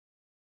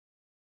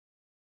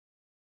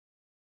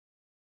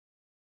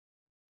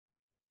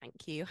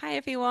Thank you. Hi,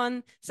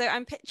 everyone. So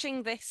I'm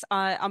pitching this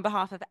on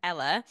behalf of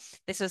Ella.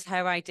 This was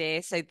her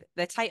idea. So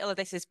the title of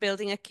this is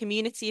Building a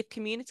Community of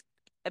Community.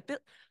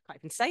 Can't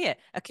even say it.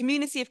 A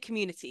community of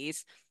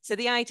communities. So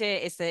the idea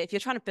is that if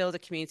you're trying to build a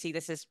community,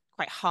 this is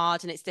quite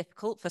hard and it's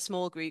difficult for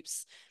small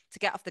groups to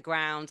get off the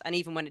ground. And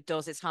even when it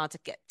does, it's hard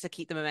to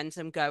keep the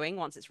momentum going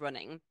once it's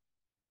running.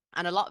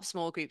 And a lot of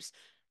small groups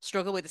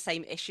struggle with the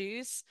same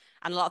issues,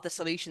 and a lot of the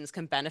solutions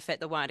can benefit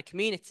the wider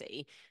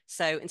community.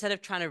 So instead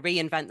of trying to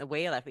reinvent the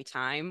wheel every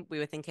time, we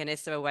were thinking,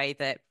 is there a way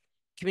that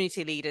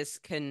community leaders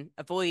can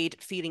avoid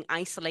feeling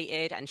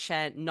isolated and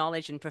share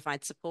knowledge and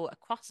provide support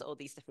across all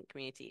these different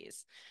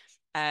communities?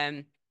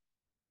 Um,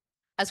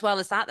 as well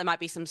as that, there might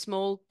be some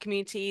small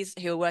communities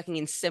who are working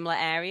in similar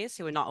areas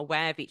who are not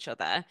aware of each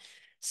other.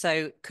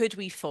 So could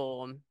we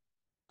form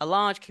a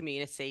large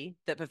community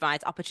that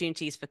provides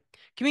opportunities for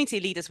community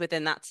leaders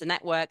within that to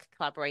network,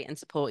 collaborate, and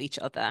support each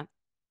other?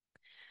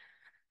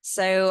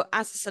 So,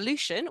 as a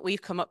solution,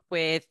 we've come up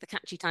with the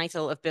catchy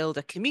title of Build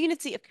a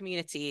Community of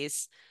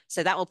Communities.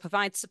 So, that will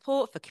provide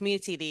support for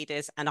community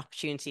leaders and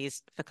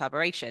opportunities for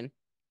collaboration.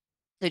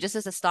 So, just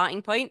as a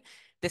starting point,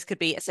 this could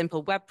be a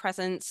simple web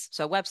presence,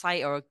 so a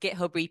website or a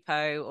GitHub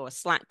repo or a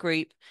Slack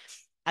group.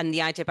 And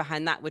the idea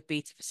behind that would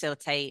be to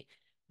facilitate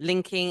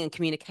linking and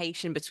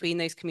communication between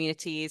those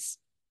communities,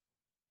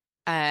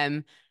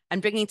 and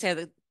bringing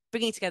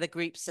together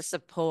groups to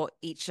support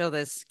each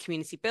other's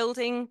community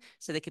building.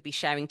 So they could be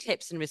sharing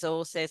tips and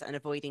resources and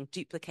avoiding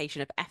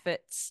duplication of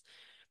efforts,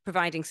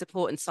 providing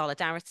support and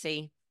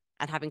solidarity,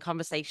 and having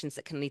conversations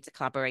that can lead to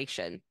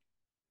collaboration.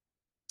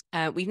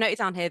 We've noted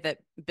down here that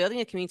building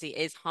a community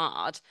is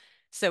hard.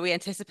 So we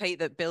anticipate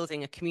that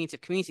building a community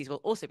of communities will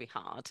also be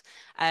hard.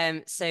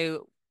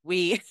 So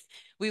we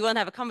want to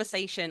have a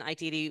conversation,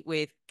 ideally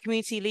with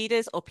community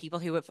leaders or people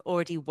who have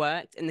already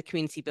worked in the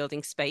community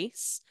building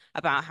space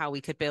about how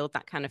we could build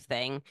that kind of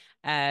thing.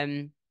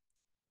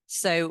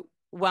 So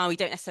while we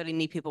don't necessarily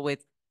need people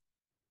with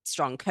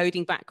strong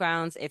coding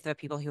backgrounds, if there are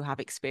people who have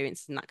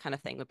experience in that kind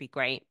of thing, would be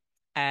great.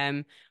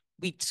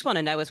 We just want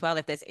to know as well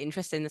if there's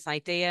interest in this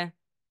idea,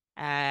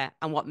 and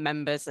what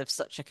members of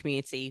such a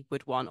community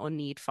would want or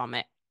need from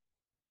it.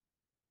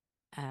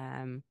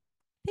 I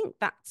think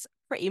that's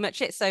pretty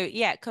much it. So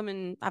yeah, come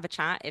and have a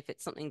chat if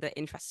it's something that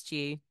interests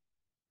you.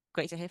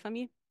 Great to hear from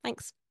you.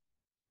 Thanks.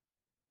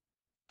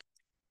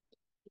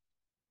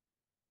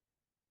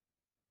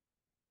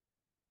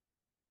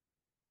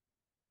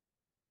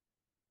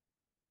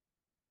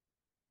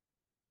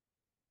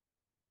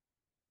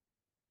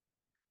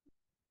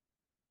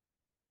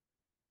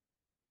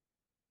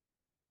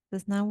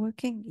 Is now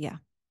working? Yeah.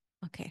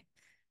 Okay.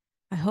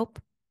 I hope.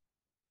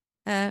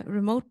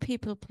 Remote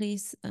people,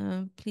 please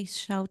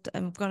shout.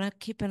 I'm gonna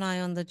keep an eye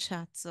on the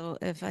chat. So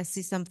if I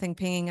see something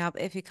pinging up,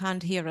 if you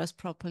can't hear us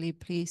properly,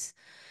 please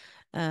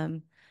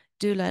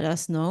do let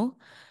us know.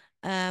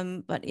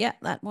 But yeah,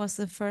 that was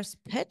the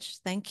first pitch.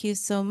 Thank you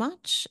so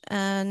much.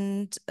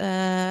 And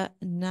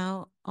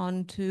now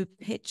on to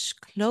pitch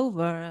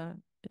Clover.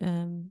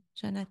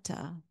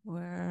 Jannetta,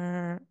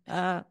 where here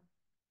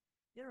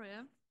I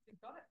am. You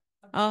got it.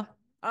 Oh,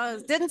 I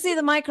didn't see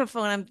the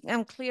microphone.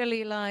 I'm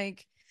clearly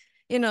like,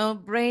 you know,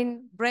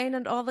 brain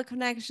and all the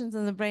connections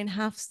in the brain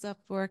have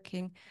stopped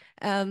working.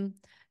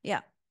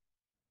 Yeah.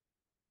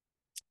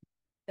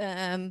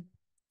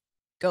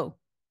 Go.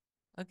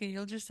 Okay,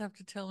 you'll just have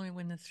to tell me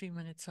when the 3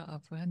 minutes are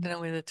up. I don't know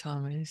where the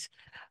timer is.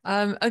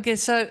 Okay,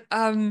 so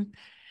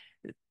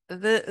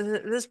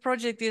this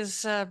project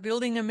is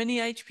building a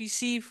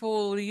miniHPC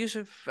for the use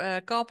of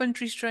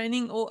Carpentries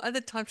training or other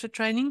types of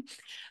training.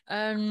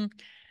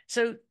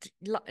 So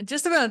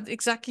just about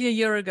exactly a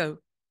year ago,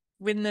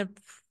 with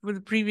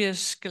the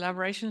previous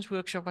collaborations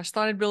workshop, I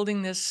started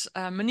building this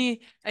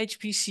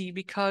miniHPC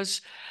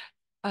because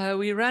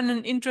we ran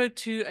an intro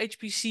to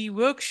HPC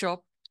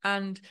workshop,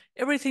 and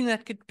everything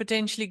that could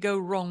potentially go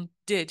wrong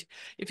did.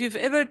 If you've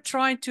ever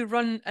tried to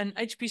run an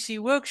HPC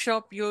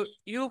workshop,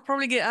 you'll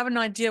probably have an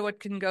idea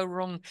what can go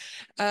wrong.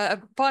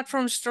 Apart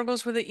from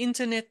struggles with the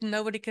internet and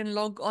nobody can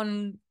log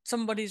on,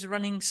 somebody's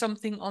running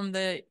something on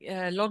the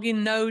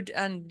login node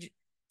and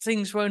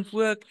things won't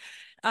work.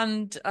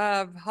 And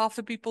half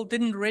the people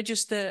didn't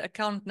register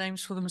account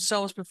names for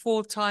themselves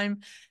before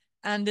time.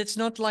 And it's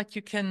not like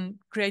you can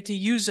create a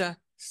user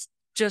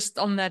just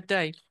on that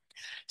day.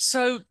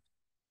 So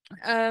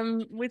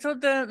we thought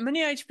the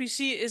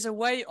miniHPC is a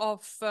way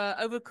of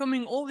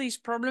overcoming all these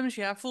problems.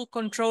 You have full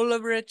control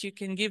over it. You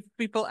can give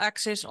people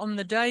access on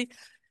the day.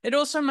 It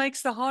also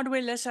makes the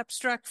hardware less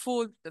abstract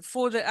for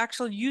the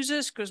actual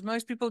users, because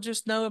most people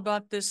just know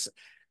about this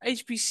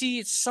HPC.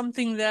 It's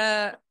something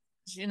that,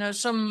 you know,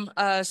 some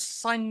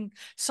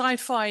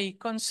sci-fi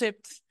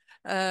concept,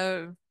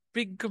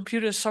 big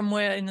computer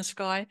somewhere in the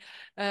sky.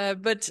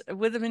 But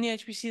with the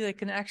miniHPC, they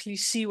can actually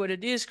see what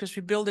it is, because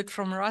we build it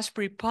from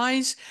Raspberry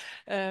Pis.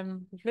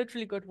 We've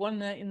literally got one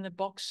there in the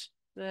box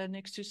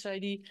next to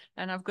Sadie,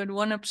 and I've got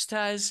one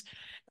upstairs.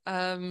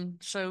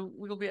 So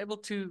we'll be able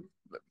to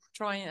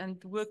try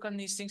and work on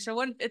these things.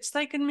 So it's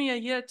taken me a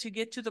year to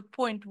get to the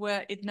point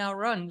where it now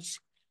runs.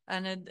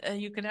 and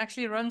you can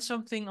actually run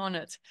something on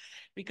it.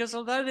 Because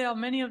although there are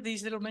many of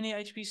these little mini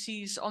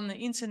HPCs on the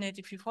internet,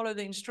 if you follow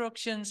the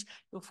instructions,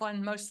 you'll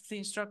find most of the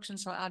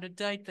instructions are out of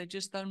date. They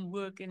just don't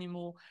work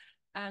anymore.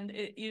 And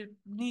you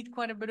need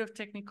quite a bit of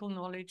technical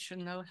knowledge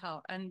and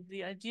know-how. And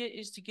the idea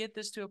is to get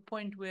this to a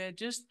point where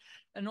just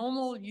a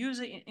normal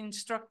user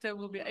instructor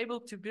will be able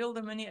to build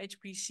a mini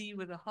HPC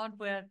with the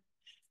hardware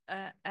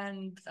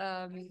and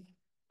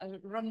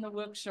run the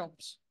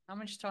workshops. How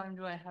much time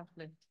do I have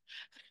left?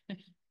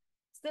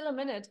 Still a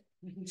minute.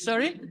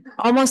 Sorry?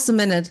 Almost a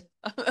minute.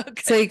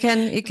 Okay. So you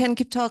can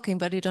keep talking,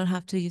 but you don't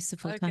have to use the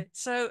full time.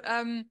 So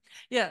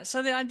yeah,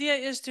 so the idea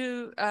is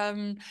to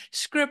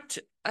script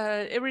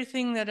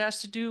everything that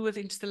has to do with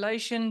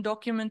installation,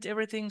 document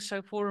everything.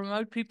 So for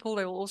remote people,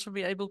 they will also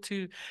be able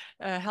to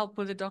help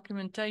with the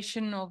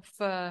documentation of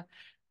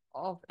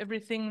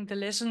everything. The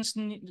lessons,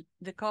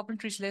 the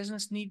Carpentries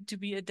lessons need to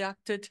be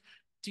adapted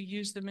to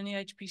use the mini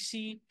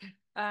HPC.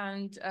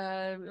 And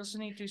we also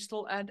need to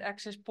still add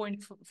access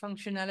point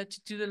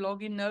functionality to the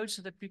login node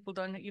so that people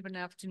don't even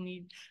have to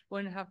need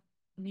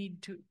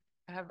to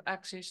have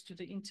access to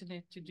the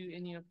internet to do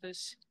any of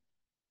this.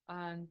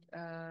 And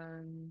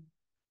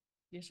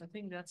yes, I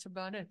think that's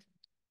about it.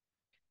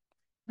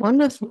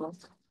 Wonderful.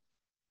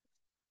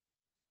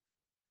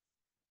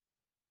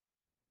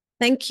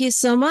 Thank you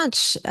so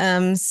much.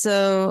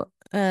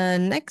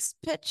 Next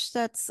pitch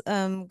that's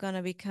going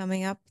to be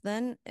coming up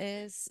then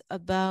is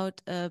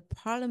about a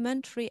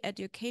parliamentary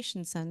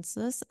education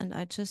census. And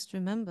I just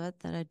remembered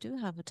that I do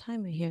have a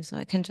timer here, so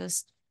I can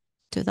just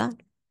do that.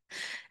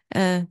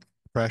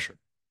 Pressure.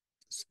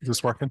 Is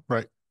this working?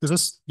 Right. Is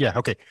this? Yeah,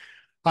 okay.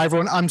 Hi,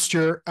 everyone. I'm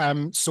Stuart.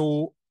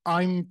 So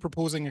I'm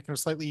proposing a kind of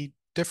slightly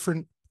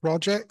different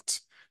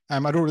project. I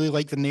don't really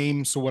like the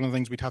name, so one of the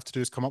things we'd have to do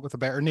is come up with a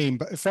better name.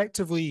 But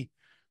effectively,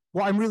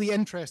 what I'm really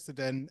interested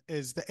in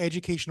is the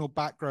educational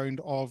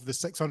background of the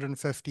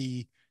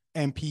 650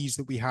 MPs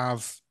that we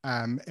have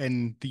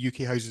in the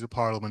UK Houses of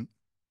Parliament.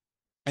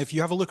 If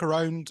you have a look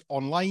around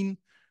online,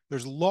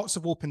 there's lots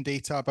of open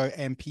data about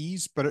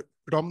MPs, but it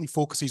predominantly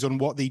focuses on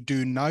what they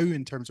do now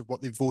in terms of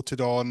what they've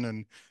voted on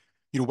and,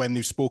 you know, when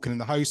they've spoken in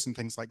the House and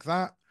things like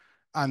that.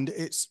 And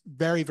it's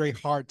very, very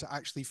hard to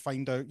actually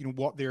find out, you know,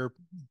 what their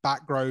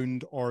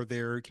background or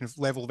their kind of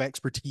level of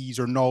expertise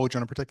or knowledge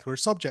on a particular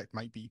subject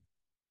might be.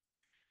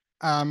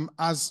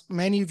 As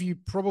many of you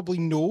probably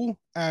know,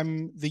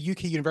 the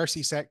UK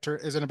university sector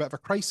is in a bit of a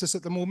crisis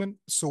at the moment.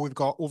 So we've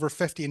got over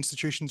 50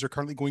 institutions are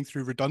currently going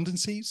through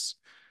redundancies.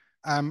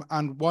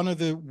 And one of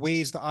the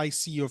ways that I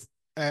see of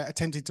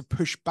attempting to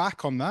push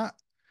back on that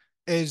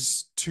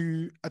is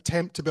to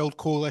attempt to build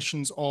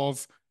coalitions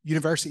of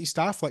university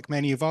staff, like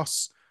many of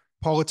us,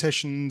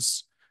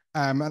 politicians,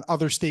 and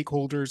other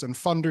stakeholders and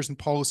funders and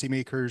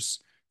policymakers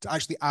to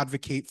actually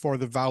advocate for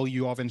the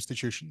value of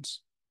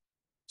institutions.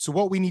 So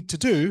what we need to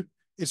do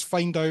is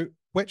find out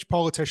which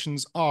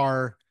politicians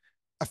are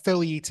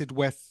affiliated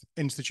with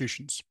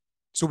institutions.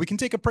 So we can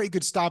take a pretty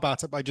good stab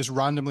at it by just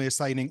randomly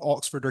assigning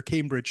Oxford or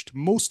Cambridge to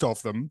most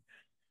of them.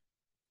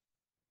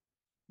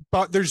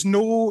 But there's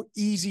no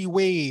easy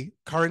way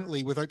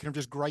currently, without kind of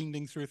just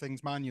grinding through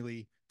things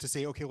manually, to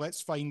say, okay,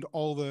 let's find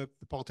all the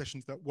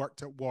politicians that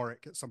worked at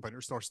Warwick at some point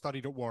or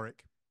studied at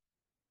Warwick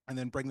and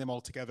then bring them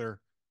all together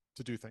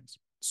to do things.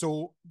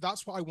 So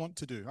that's what I want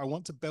to do. I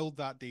want to build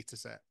that data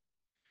set.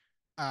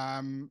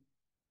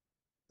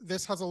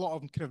 This has a lot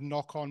of kind of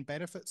knock-on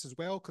benefits as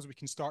well, because we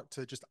can start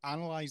to just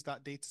analyze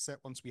that data set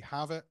once we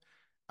have it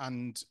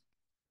and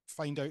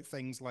find out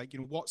things like, you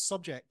know, what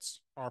subjects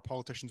are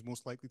politicians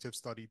most likely to have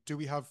studied? Do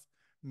we have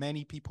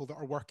many people that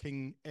are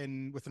working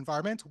with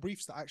environmental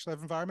briefs that actually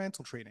have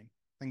environmental training?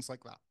 Things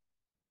like that.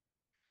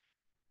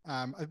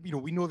 You know,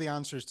 we know the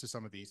answers to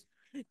some of these.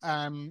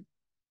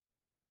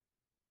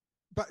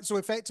 But so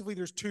effectively,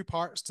 there's two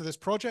parts to this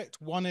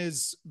project. One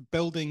is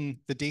building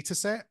the data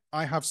set.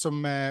 I have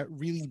some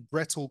really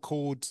brittle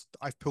code that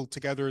I've pulled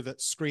together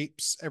that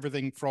scrapes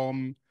everything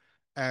from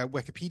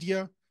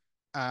Wikipedia.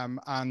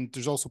 And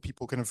there's also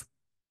people kind of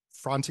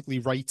frantically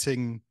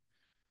writing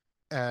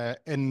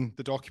in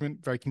the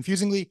document, very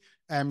confusingly,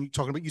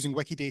 talking about using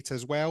Wikidata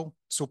as well.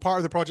 So part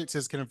of the project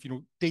is kind of, you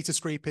know, data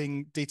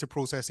scraping, data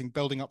processing,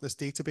 building up this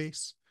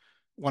database.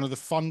 One of the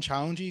fun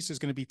challenges is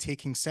going to be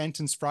taking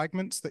sentence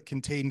fragments that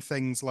contain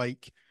things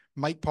like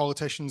Mike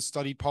politicians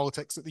studied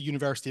politics at the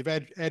University of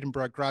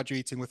Edinburgh,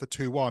 graduating with a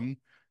 2-1,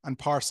 and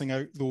parsing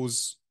out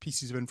those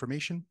pieces of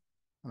information.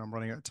 And I'm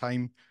running out of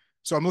time.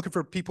 So I'm looking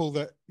for people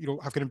that, you know,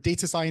 have kind of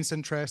data science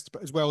interest,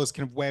 but as well as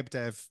kind of web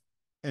dev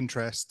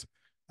interest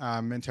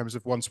in terms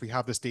of once we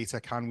have this data,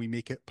 can we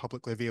make it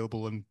publicly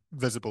available and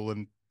visible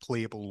and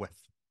playable with?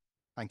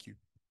 Thank you.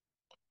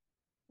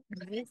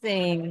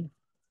 Amazing.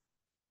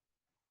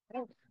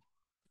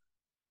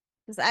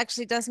 This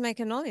actually does make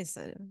a noise.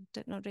 I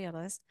did not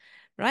realize.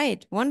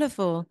 Right,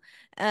 wonderful.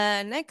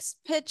 Next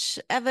pitch,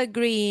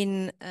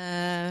 Evergreen.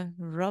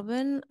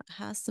 Robin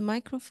has the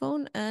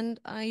microphone, and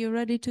are you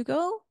ready to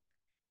go?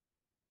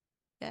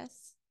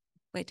 Yes.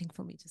 Waiting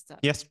for me to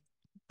start. Yes.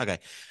 Okay.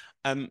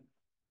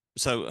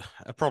 So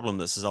a problem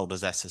that's as old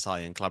as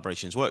SSI and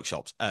collaborations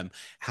workshops.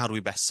 How do we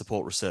best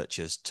support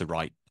researchers to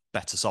write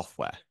better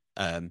software?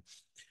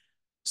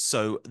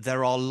 So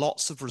there are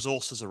lots of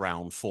resources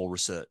around for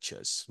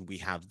researchers. We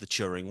have the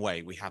Turing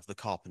Way, we have the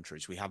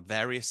Carpentries, we have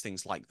various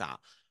things like that.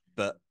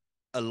 But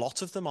a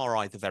lot of them are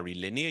either very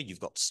linear,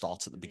 you've got to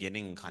start at the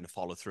beginning and kind of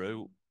follow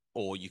through,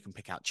 or you can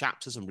pick out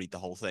chapters and read the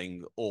whole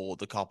thing, or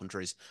the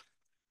Carpentries.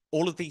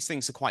 All of these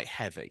things are quite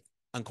heavy.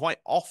 And quite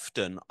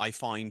often I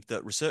find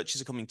that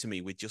researchers are coming to me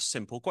with just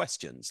simple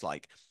questions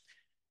like,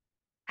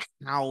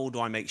 how do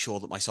I make sure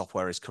that my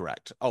software is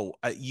correct? Oh,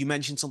 you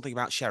mentioned something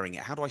about sharing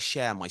it. How do I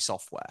share my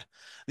software?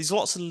 There's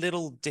lots of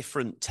little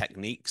different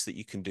techniques that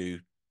you can do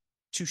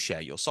to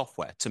share your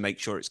software to make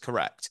sure it's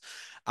correct.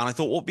 And I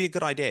thought what would be a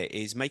good idea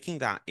is making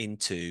that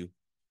into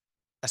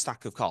a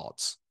stack of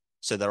cards.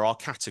 So there are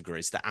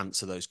categories that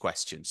answer those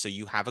questions. So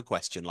you have a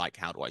question like,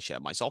 how do I share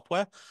my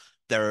software?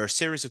 There are a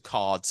series of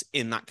cards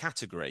in that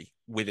category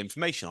with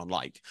information on,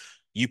 like,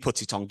 you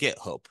put it on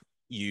GitHub,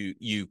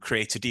 you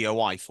create a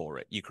DOI for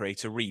it, you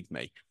create a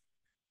README.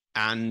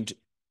 And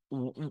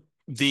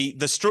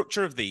the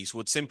structure of these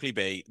would simply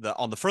be that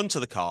on the front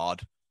of the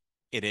card,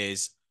 it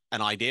is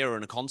an idea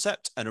and a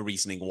concept and a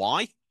reasoning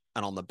why.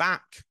 And on the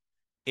back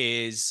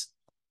is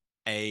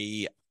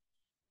a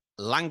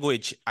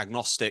language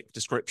agnostic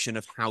description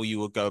of how you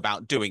would go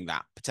about doing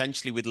that,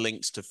 potentially with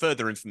links to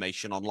further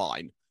information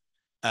online.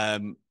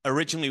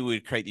 Originally, we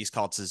would create these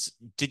cards as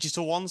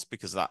digital ones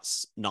because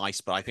that's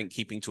nice, but I think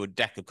keeping to a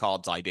deck of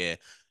cards idea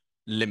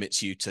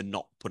limits you to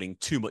not putting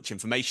too much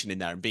information in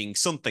there and being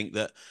something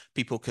that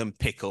people can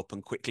pick up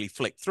and quickly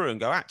flick through and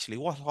go, actually,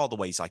 what are the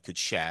ways I could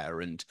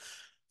share and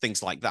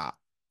things like that.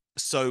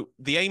 So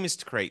the aim is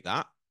to create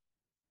that.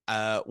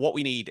 What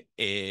we need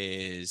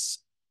is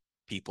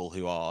people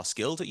who are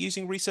skilled at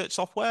using research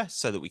software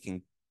so that we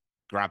can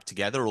grab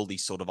together all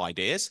these sort of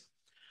ideas,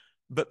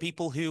 but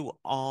people who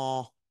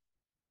are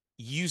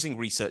using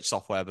research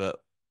software but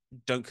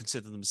don't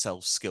consider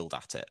themselves skilled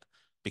at it,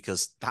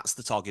 because that's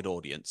the target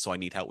audience. So I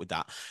need help with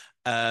that.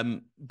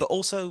 But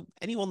also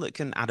anyone that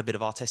can add a bit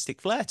of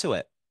artistic flair to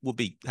it would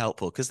be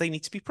helpful, because they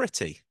need to be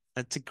pretty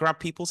and to grab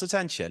people's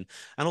attention.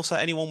 And also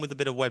anyone with a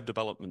bit of web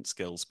development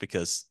skills,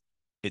 because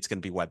it's going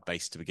to be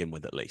web-based to begin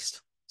with at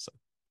least. So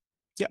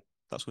yeah,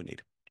 that's what we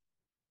need.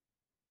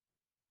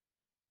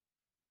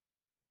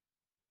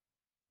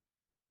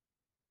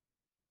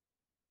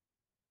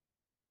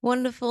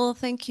 Wonderful.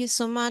 Thank you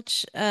so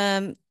much.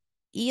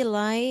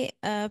 Eli,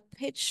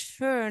 Pitch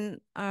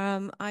Fern,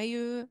 are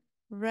you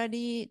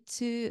ready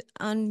to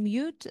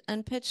unmute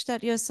and pitch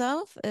that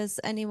yourself?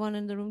 Is anyone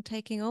in the room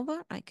taking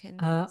over? I can.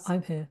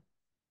 I'm here.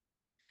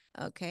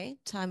 Okay,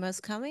 timer's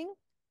coming.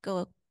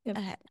 Go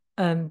ahead.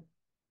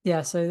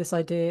 Yeah, so this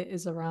idea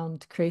is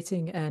around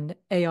creating an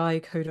AI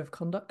code of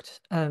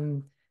conduct, set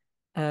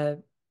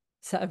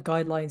of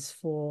guidelines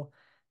for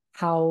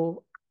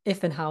how,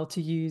 if and how to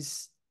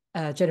use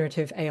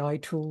generative AI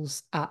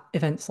tools at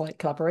events like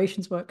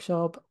Collaborations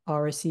Workshop,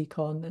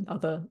 RSTea, and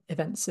other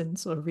events in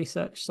sort of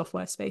research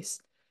software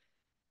space.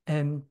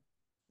 The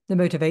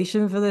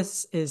motivation for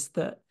this is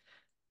that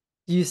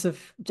use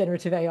of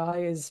generative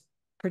AI is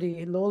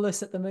pretty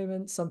lawless at the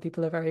moment. Some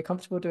people are very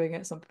comfortable doing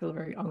it. Some people are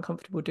very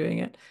uncomfortable doing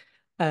it.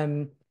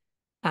 And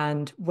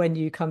when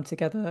you come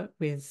together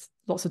with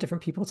lots of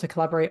different people to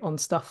collaborate on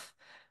stuff,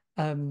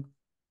 that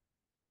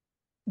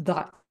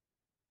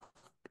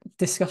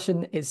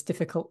discussion is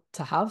difficult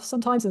to have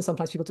sometimes. And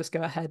sometimes people just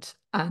go ahead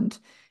and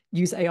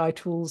use AI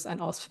tools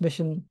and ask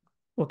permission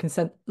or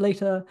consent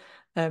later.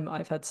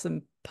 I've had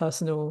some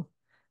personal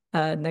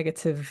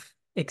negative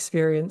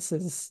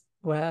experiences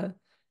where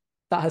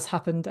that has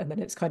happened, and then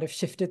it's kind of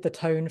shifted the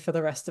tone for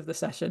the rest of the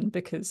session,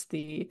 because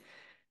the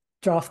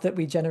draft that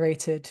we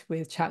generated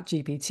with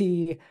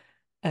ChatGPT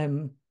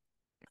on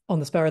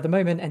the spur of the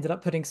moment ended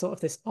up putting sort of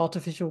this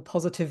artificial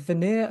positive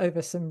veneer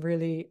over some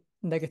really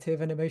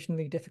negative and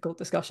emotionally difficult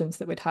discussions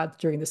that we'd had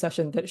during the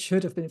session that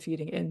should have been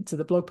feeding into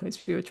the blog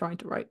post we were trying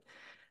to write.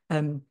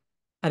 And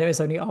it was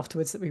only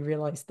afterwards that we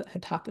realized that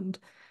had happened.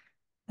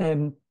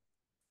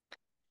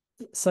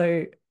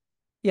 So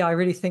yeah, I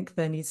really think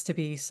there needs to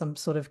be some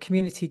sort of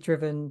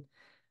community-driven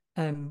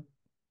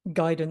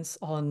guidance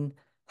on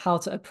how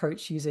to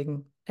approach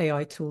using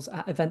AI tools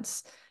at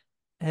events.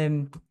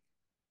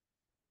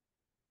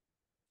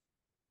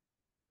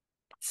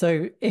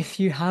 So if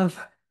you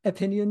have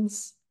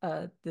opinions,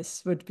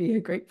 this would be a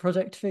great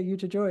project for you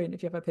to join.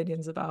 If you have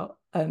opinions about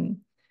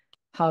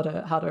how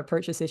to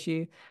approach this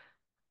issue.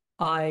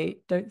 I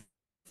don't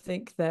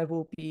think there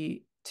will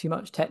be too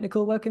much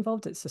technical work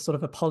involved. It's a sort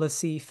of a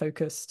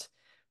policy-focused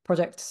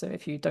project. So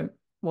if you don't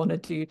want to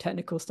do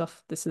technical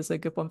stuff, this is a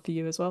good one for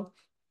you as well.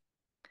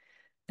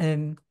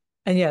 And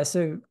yeah,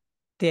 so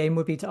the aim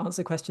would be to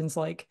answer questions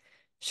like,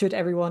 should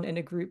everyone in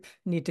a group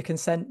need to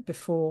consent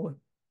before,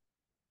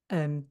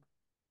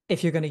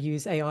 if you're going to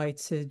use AI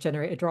to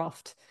generate a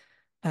draft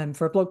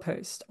for a blog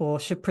post, or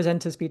should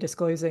presenters be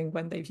disclosing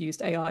when they've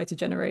used AI to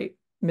generate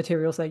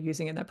materials they're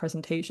using in their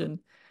presentation?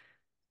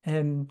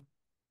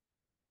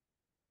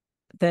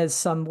 there's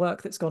some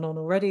work that's gone on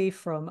already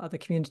from other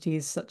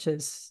communities, such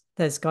as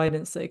there's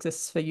guidance that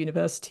exists for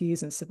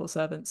universities and civil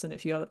servants and a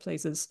few other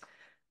places.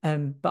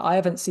 But I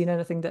haven't seen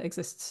anything that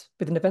exists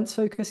with an events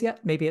focus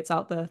yet. Maybe it's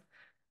out there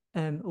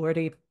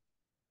already.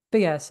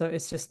 But yeah, so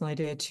it's just an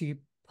idea to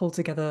pull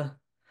together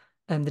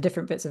the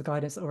different bits of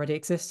guidance that already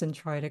exist and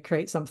try to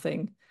create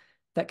something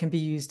that can be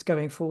used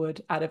going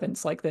forward at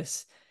events like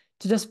this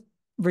to just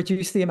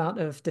reduce the amount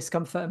of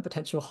discomfort and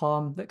potential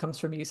harm that comes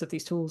from use of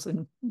these tools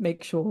and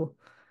make sure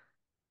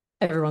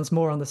everyone's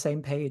more on the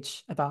same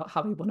page about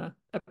how we want to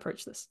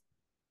approach this.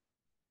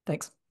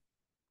 Thanks.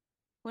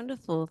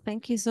 Wonderful.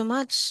 Thank you so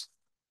much.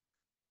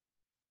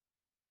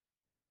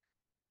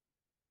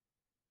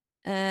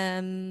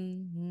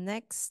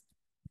 Next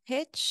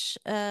pitch,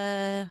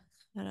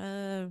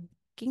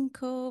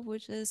 Ginkgo,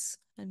 which is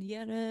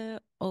Raniera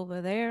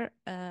over there.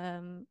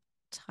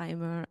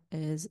 Timer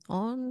is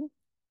on.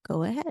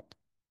 Go ahead.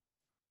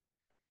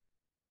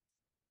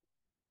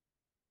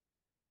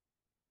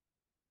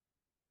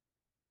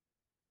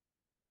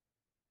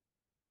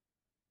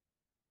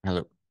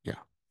 Hello. Yeah.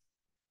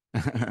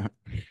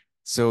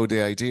 So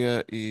the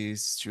idea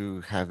is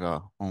to have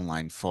an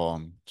online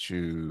form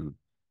to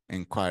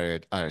inquire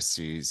at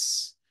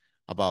RSCs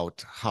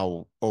about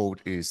how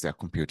old is their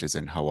computers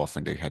and how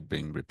often they had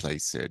been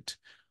replaced.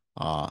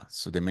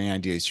 So the main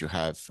idea is to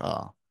have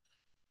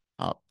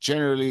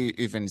generally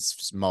even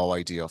small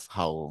idea of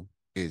how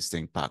is the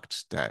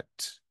impact that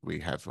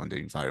we have on the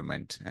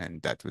environment, and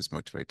that was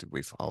motivated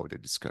with all the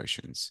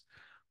discussions.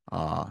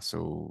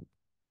 So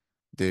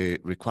the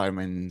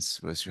requirements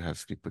was to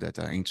have people that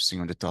are interested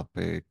on the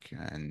topic,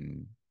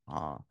 and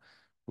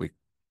we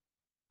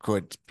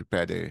could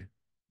prepare the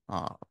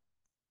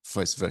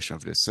first version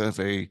of the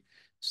survey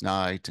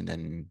tonight, and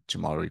then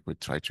tomorrow we could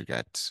try to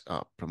get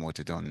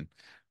promoted on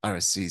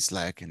RSC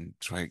Slack and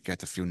try to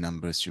get a few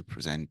numbers to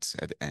present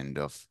at the end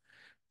of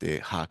the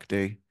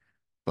Hackday.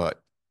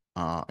 But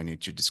I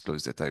need to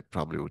disclose that I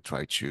probably will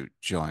try to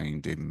join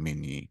the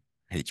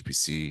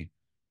miniHPC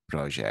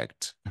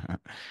project.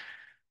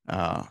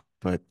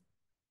 But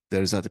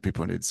there's other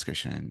people in the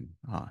discussion.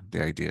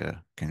 The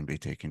idea can be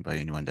taken by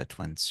anyone that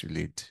wants to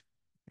lead,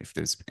 if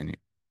there's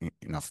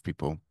enough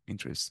people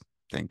interested.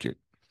 Thank you.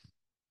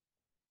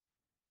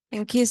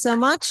 Thank you so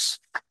much.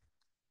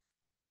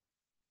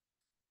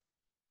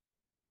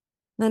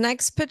 The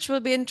next pitch will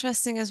be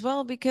interesting as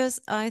well, because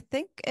I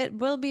think it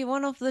will be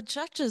one of the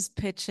judges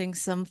pitching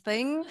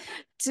something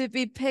to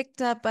be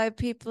picked up by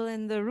people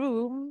in the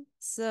room.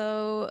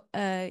 So,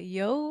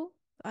 Yo,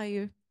 are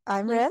you?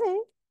 I'm ready.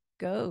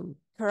 Go.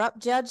 Corrupt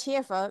judge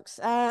here, folks.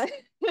 So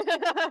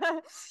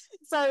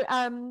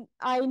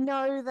I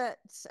know that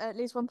at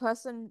least one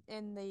person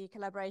in the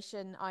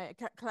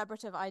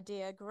collaborative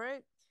idea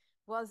group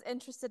was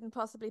interested in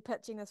possibly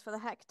pitching this for the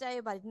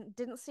Hackday, but I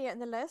didn't see it in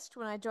the list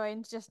when I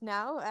joined just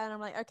now, and I'm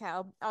like, okay,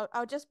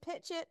 I'll just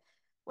pitch it.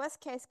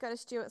 Worst case, go to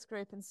Stuart's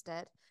group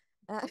instead.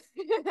 But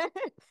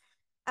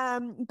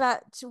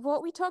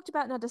what we talked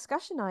about in our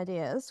discussion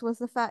ideas was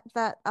the fact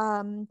that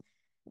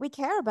we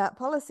care about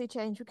policy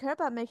change. We care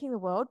about making the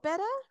world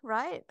better,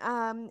 right?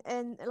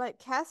 And like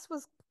Cass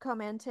was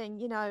commenting,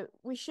 you know,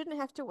 we shouldn't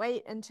have to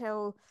wait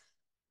until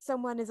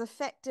someone is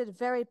affected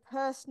very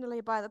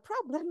personally by the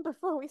problem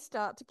before we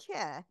start to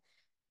care.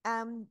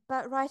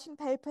 But writing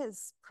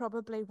papers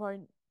probably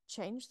won't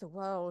change the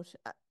world,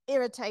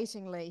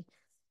 irritatingly.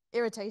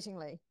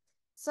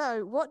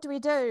 So what do we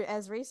do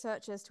as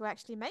researchers to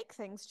actually make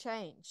things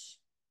change?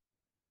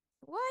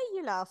 Why are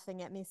you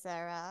laughing at me,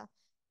 Sarah?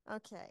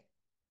 Okay.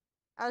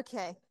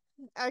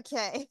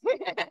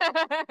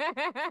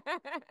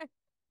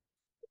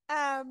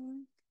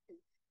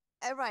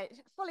 Right,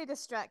 fully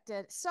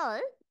distracted. So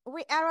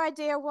our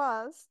idea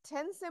was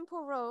 10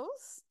 simple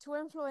rules to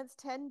influence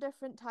 10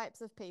 different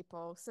types of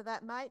people. So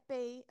that might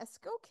be a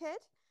school kid,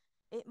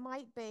 it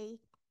might be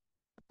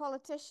a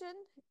politician,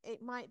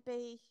 it might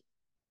be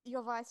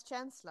your vice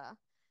chancellor.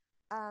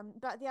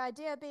 But the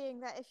idea being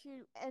that if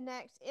you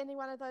enact any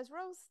one of those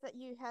rules, that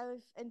you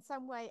have in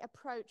some way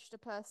approached a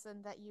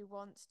person that you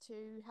want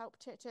to help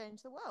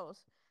change the world.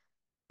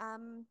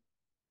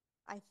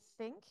 I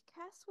think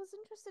Cass was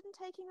interested in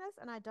taking this,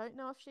 and I don't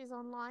know if she's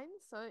online.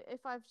 So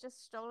if I've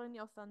just stolen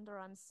your thunder,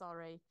 I'm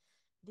sorry.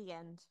 The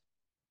end.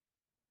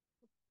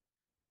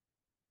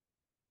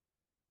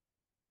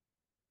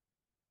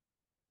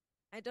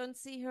 I don't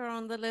see her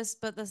on the list,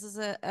 but this is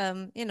a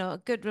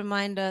a good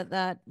reminder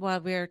that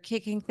while we're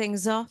kicking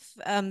things off,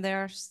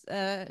 there's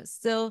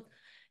still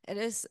it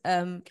is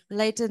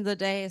late in the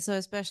day, so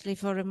especially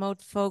for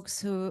remote folks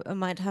who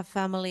might have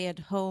family at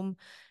home,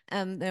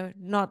 they're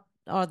not,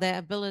 or their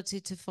ability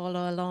to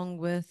follow along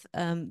with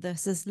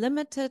this is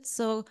limited.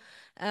 So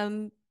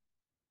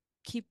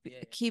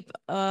keep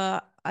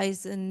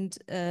eyes and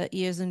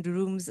ears and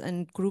rooms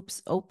and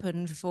groups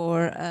open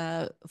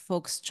for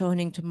folks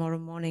joining tomorrow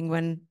morning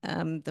when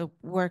the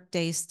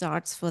workday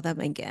starts for them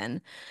again.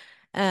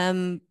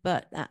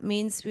 But that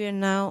means we are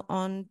now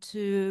on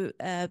to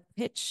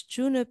pitch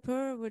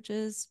Juniper, which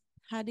is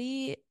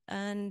Paddy,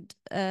 and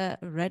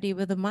ready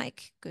with a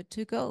mic. Good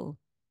to go.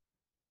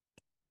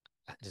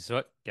 Just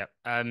what? Yep.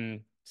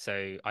 So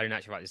I didn't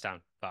actually write this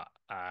down, but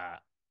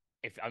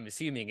if I'm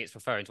assuming it's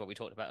referring to what we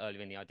talked about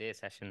earlier in the idea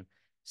session.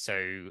 So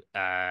we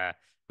had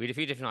a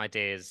few different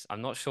ideas.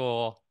 I'm not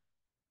sure.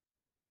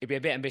 It'd be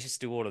a bit ambitious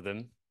to do all of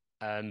them.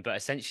 But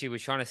essentially we're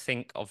trying to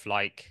think of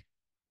like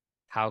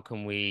how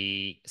can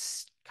we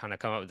kind of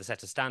come up with a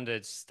set of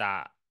standards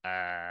that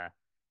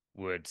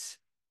would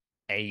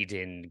aid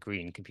in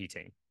green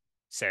computing.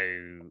 So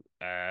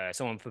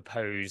someone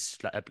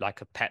proposed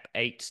like a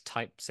PEP8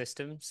 type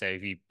system. So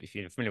if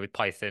you're familiar with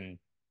Python,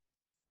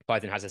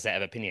 Python has a set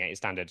of opinionated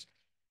standards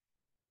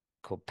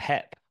called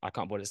PEP. I can't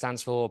remember what it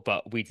stands for,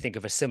 but we'd think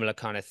of a similar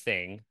kind of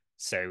thing.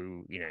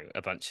 So, you know,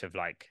 a bunch of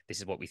like, this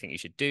is what we think you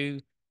should do.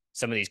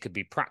 Some of these could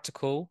be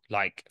practical,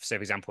 like, so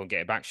for example, in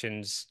GitHub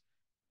Actions,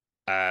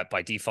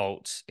 by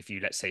default, if you,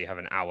 let's say you have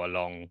an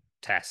hour-long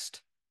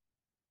test,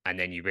 and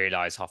then you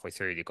realize halfway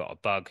through you've got a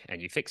bug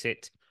and you fix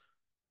it,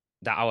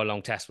 that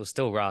hour-long test will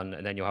still run,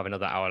 and then you'll have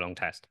another hour-long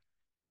test.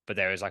 But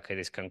there is like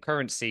this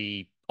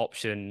concurrency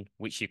option,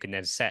 which you can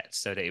then set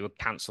so that it would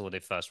cancel the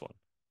first one.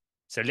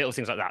 So little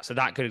things like that. So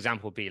that good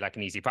example would be like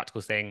an easy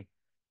practical thing.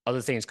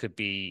 Other things could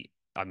be,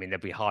 I mean, they'd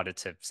be harder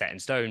to set in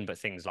stone, but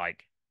things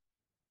like,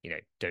 you know,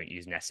 don't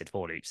use nested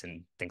for loops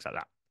and things like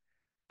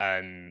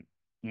that.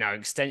 Now,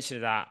 extension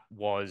of that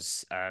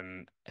was,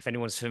 if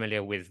anyone's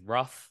familiar with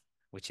Rough,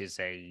 which is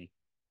a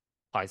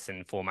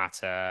Python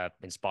formatter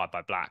inspired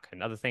by Black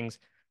and other things,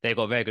 they've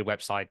got a very good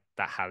website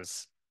that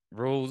has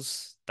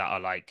rules that are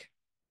like,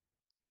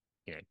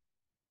 you know,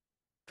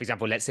 for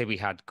example, let's say we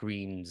had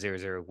green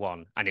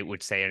 001 and it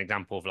would say an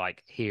example of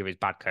like, here is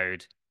bad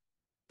code.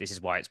 This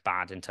is why it's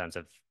bad in terms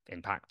of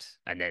impact.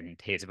 And then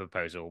here's a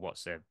proposal.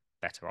 What's a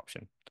better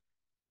option?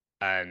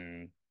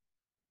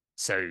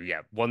 So yeah,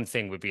 one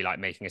thing would be like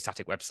making a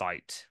static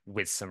website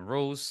with some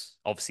rules.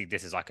 Obviously,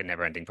 this is like a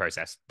never-ending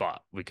process,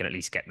 but we can at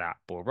least get that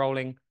ball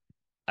rolling.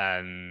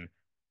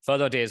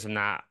 Further ideas from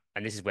that,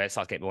 and this is where it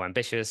starts to get more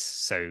ambitious.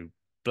 So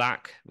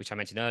Black, which I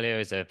mentioned earlier,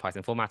 is a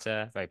Python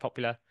formatter, very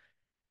popular.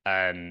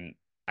 And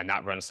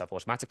that runs stuff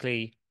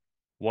automatically.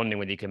 Wondering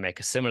whether you can make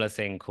a similar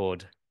thing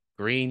called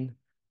Green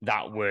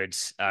that would,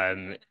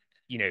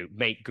 you know,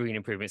 make green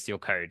improvements to your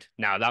code.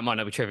 Now, that might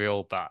not be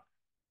trivial, but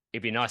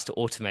it'd be nice to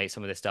automate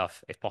some of this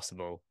stuff if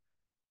possible.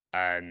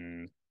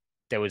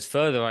 There was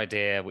further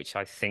idea, which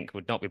I think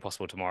would not be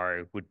possible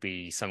tomorrow, would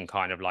be some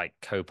kind of like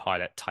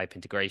Copilot type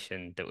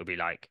integration that would be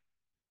like,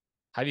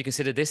 have you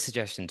considered this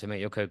suggestion to make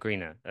your code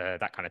greener?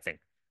 That kind of thing.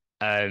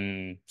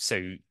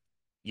 So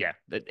yeah,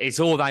 it's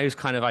all those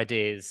kind of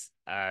ideas.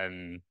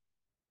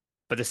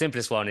 But the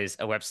simplest one is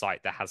a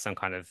website that has some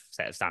kind of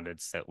set of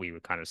standards that we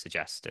would kind of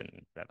suggest and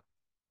whatever.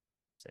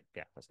 So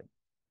yeah, that's it.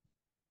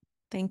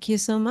 Thank you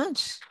so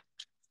much.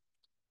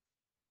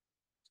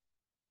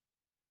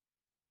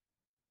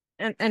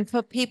 And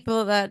for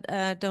people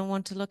that don't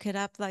want to look it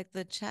up, like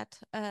the chat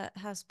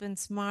has been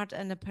smart,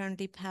 and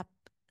apparently PEP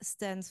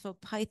stands for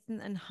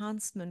Python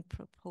Enhancement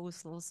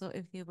Proposal. So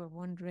if you were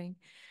wondering,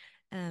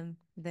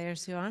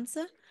 there's your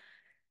answer.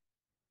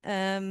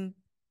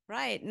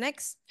 Right,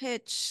 next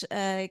pitch,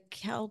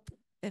 Kelp,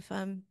 if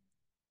I'm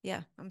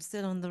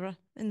still on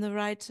in the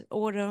right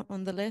order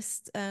on the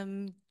list.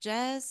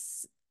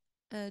 Jazz,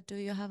 do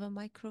you have a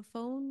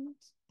microphone?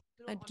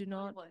 I do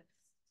not.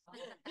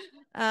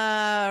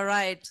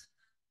 Right.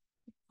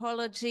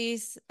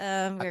 Apologies.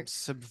 I'm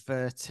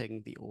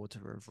subverting the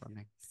order of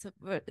running.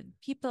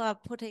 People are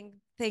putting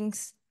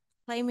things,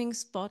 claiming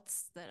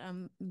spots that are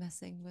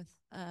messing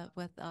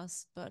with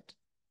us, but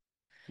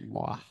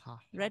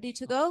ready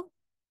to go?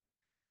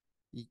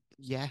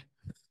 Yeah.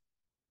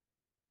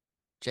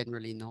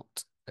 Generally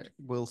not.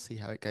 We'll see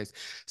how it goes.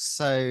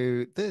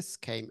 So this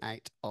came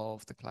out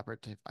of the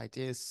collaborative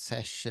ideas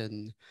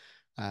session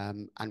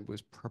and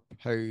was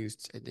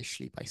proposed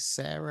initially by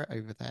Sarah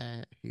over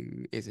there,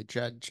 who is a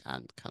judge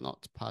and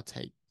cannot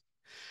partake.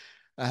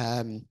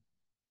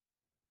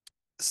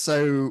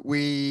 So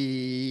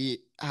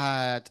we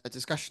had a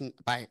discussion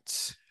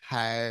about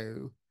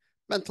how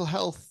mental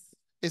health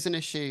is an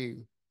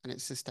issue and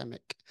it's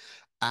systemic.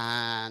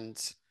 And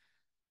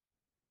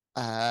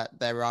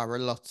there are a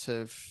lot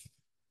of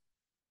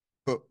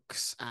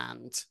books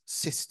and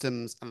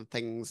systems and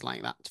things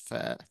like that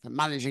for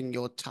managing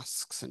your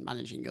tasks and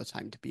managing your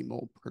time to be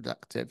more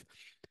productive.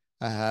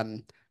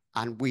 And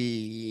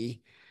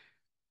we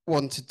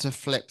wanted to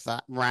flip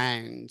that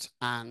round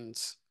and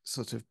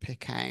sort of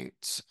pick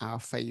out our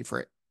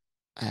favorite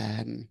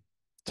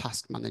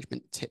task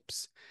management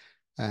tips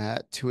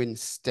to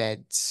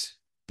instead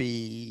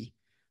be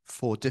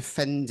for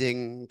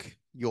defending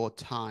your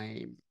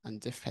time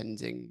and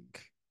defending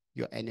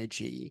your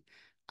energy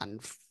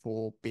and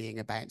for being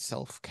about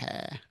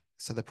self-care.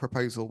 So the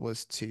proposal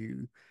was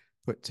to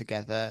put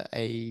together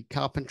a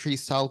carpentry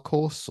style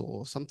course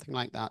or something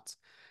like that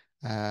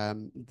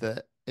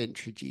that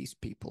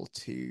introduced people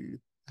to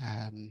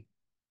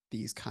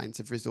these kinds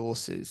of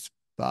resources,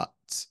 but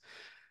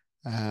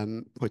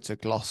put a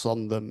gloss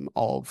on them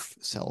of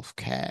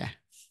self-care.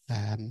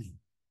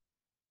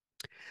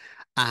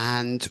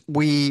 And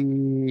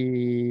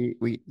the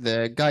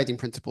guiding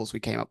principles we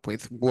came up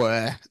with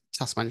were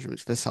task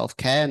management for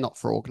self-care, not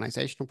for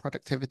organizational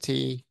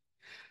productivity.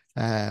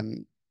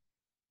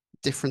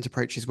 Different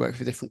approaches work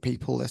for different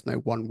people. There's no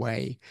one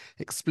way.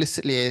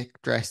 Explicitly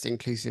address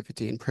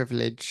inclusivity and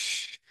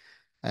privilege.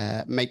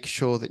 Make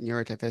sure that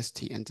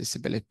neurodiversity and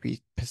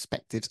disability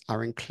perspectives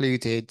are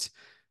included.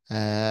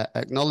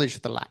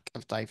 Acknowledge the lack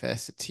of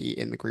diversity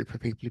in the group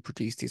of people who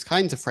produce these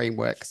kinds of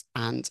frameworks,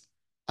 and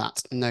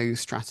that no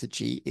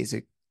strategy is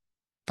a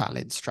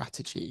valid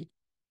strategy.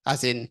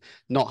 As in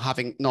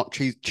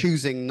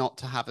choosing not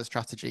to have a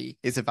strategy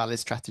is a valid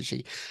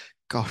strategy.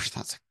 Gosh,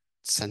 that's a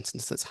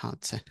sentence that's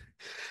hard to.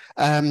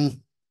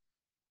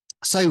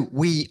 So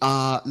we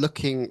are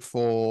looking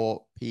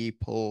for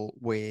people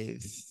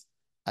with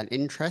an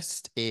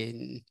interest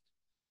in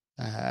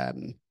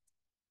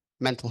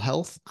mental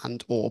health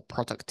and or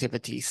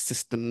productivity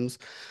systems,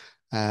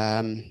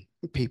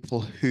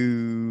 people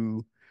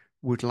who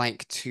would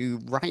like to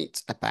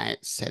write about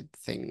said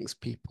things,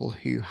 people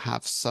who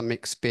have some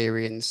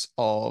experience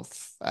of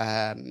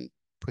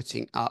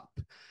putting up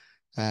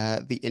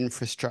the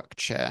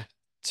infrastructure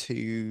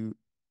to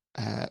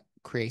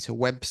create a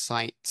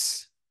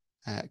website,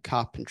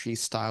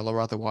 Carpentries style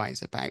or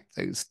otherwise, about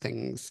those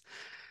things,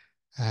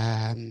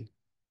 and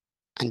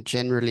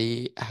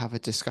generally have a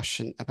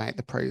discussion about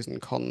the pros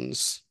and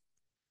cons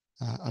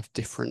of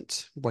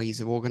different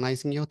ways of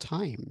organizing your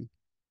time.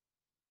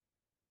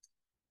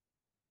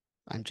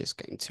 I'm just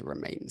going to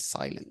remain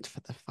silent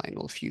for the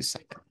final few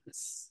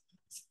seconds.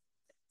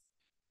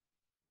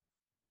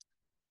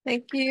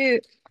 Thank you.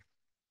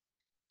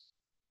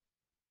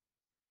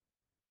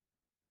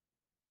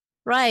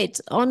 Right,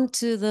 on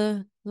to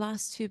the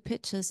last few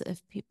pitches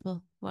if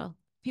people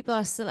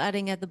are still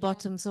adding at the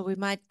bottom, so we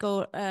might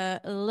go a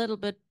little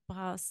bit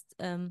past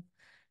 7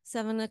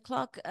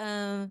 o'clock.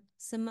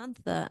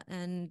 Samantha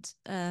and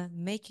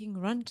making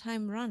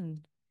runtime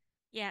run.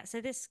 Yeah, so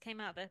this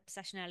came out of the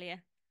session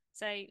earlier.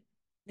 So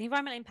the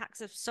environmental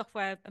impacts of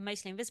software are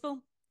mostly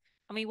invisible,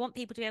 and we want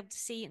people to be able to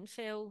see and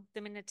feel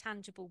them in a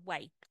tangible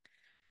way.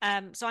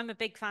 So I'm a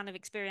big fan of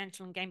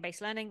experiential and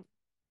game-based learning.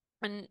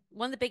 And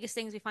one of the biggest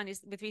things we find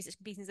is with research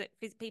computing is that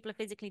people are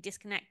physically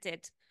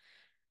disconnected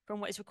from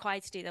what is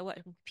required to do their work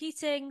in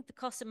computing, the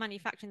cost of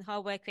manufacturing the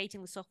hardware,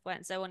 creating the software,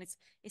 and so on.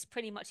 It's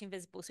pretty much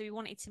invisible. So we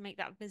wanted to make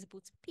that visible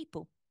to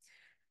people.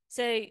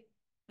 So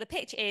the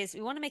pitch is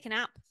we want to make an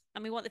app,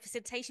 and we want the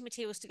facilitation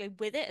materials to go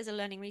with it as a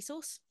learning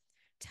resource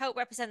to help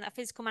represent that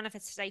physical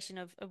manifestation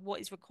of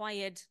what is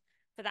required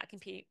for that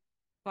compute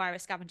via a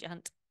scavenger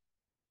hunt.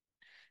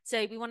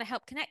 So we want to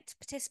help connect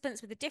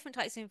participants with the different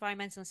types of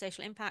environmental and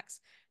social impacts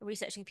of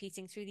research and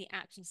computing through the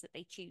actions that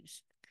they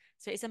choose.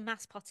 So it's a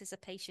mass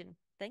participation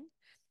thing.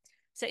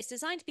 So it's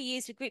designed to be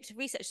used with groups of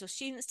researchers or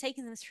students,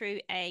 taking them through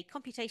a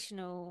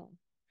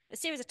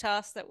series of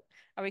tasks that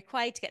are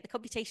required to get the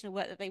computational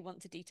work that they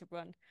want to do to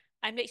run.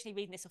 I'm literally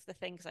reading this off the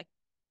thing because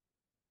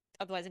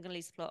otherwise I'm going to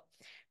lose the plot.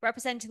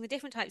 Representing the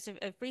different types of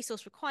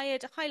resource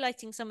required,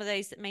 highlighting some of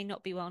those that may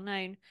not be well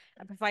known,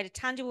 and provide a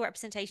tangible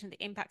representation of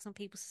the impacts on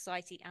people,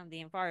 society, and the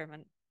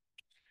environment.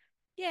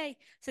 Yay.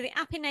 So the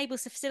app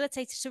enables the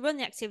facilitator to run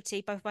the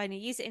activity by providing a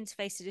user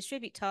interface to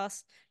distribute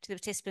tasks to the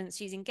participants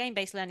using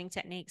game-based learning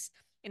techniques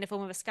in the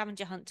form of a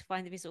scavenger hunt to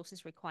find the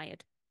resources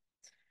required.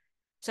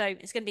 So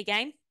it's going to be a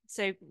game.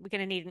 So we're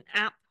going to need an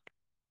app.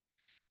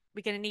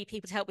 We're going to need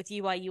people to help with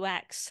UI,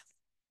 UX,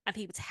 and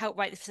people to help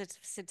write the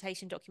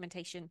facilitation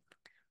documentation,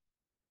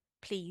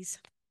 please.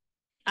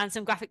 And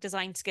some graphic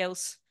design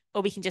skills,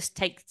 or we can just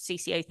take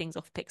CCO things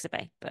off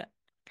Pixabay, but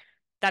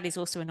that is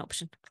also an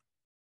option.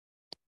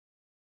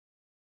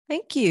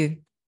 Thank you.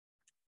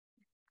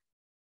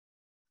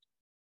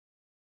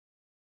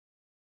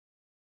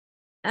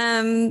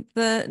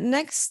 The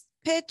next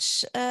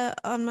pitch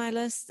on my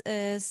list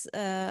is,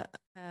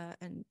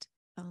 and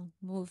I'll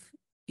move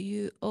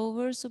you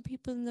over so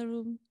people in the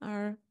room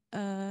are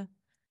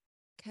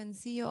can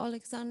see you,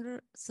 Olexandr.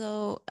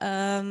 So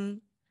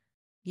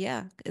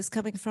yeah, it's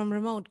coming from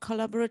remote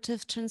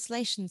collaborative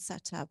translation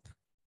setup.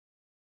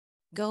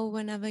 Go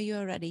whenever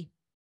you're ready.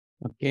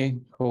 Okay,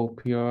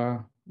 hope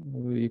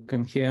you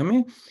can hear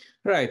me.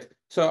 Right,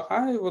 so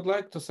I would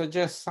like to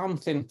suggest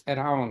something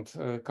around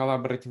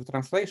collaborative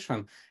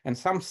translation, and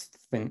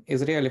something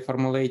is really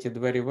formulated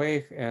very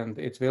vague, and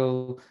it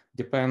will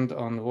depend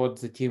on what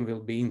the team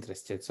will be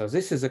interested. So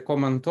this is a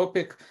common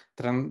topic,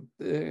 gather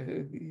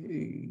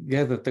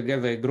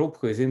together a group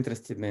who is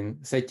interested in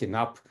setting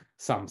up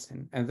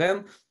something. And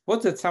then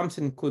what that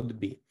something could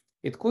be.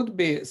 It could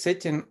be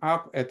setting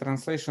up a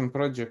translation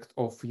project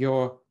of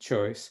your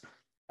choice.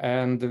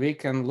 And we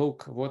can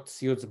look what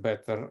suits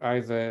better,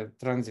 either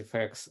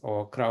Transifex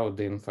or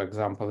Crowdin, for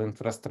example,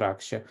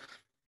 infrastructure.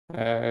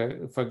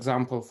 For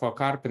example, for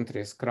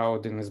Carpentries,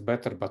 Crowdin is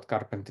better, but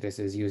Carpentries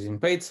is using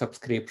paid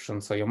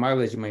subscription, so your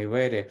mileage may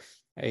vary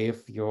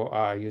if you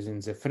are using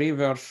the free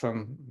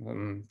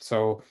version.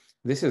 So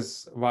this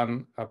is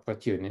one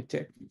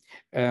opportunity.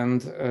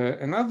 And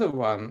another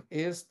one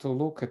is to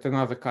look at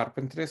another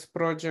Carpentries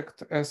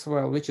project as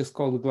well, which is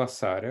called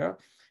Glossario.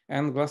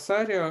 And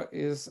Glossario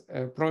is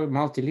a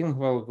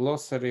multilingual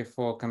glossary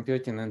for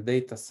computing and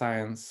data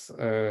science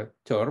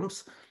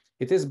terms.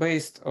 It is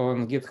based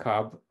on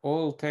GitHub.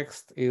 All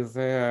text is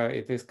there.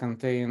 It is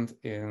contained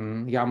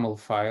in YAML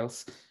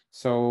files.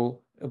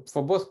 So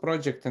for both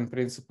project and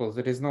principal,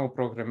 there is no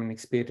programming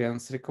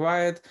experience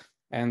required.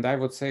 And I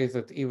would say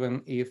that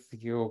even if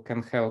you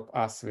can help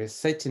us with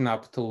setting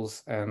up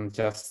tools and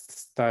just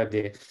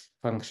study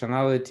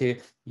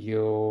functionality,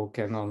 you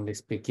can only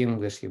speak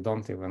English. You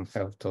don't even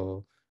have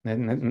to,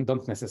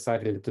 don't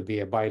necessarily to be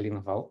a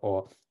bilingual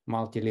or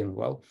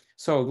multilingual.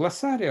 So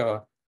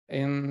Glossario,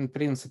 in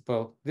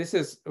principle, this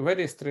is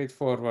very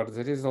straightforward.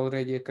 There is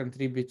already a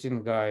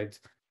contributing guide,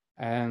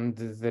 and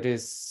there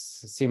is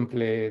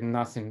simply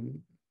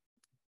nothing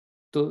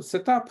to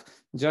set up.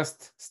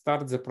 Just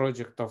start the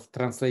project of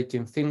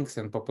translating things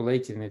and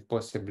populating it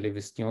possibly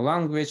with new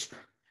language.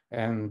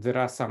 And there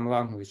are some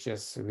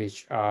languages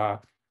which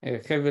are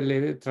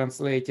heavily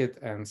translated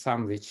and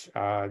some which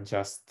are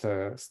just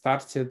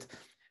started.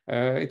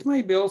 It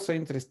may be also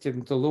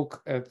interesting to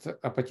look at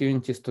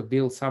opportunities to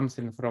build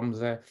something from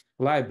the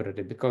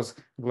library, because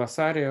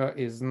Glossario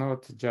is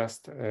not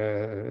just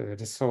a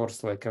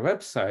resource like a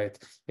website.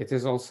 It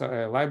is also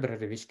a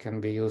library which can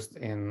be used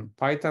in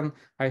Python,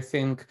 I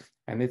think,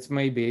 and it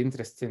may be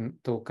interesting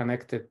to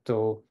connect it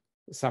to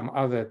some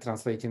other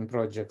translating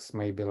projects,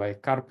 maybe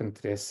like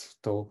Carpentries,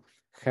 to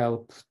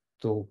help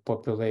to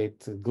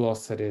populate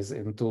glossaries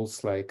in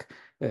tools like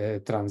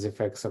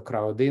Transifex or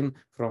Crowdin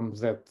from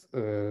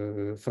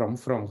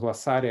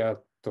Glossario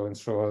to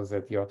ensure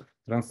that your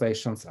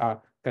translations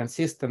are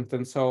consistent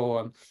and so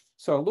on.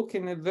 So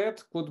looking at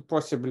that could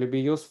possibly be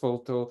useful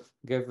to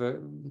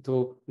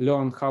to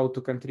learn how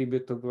to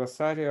contribute to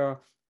Glossario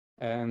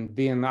and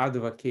be an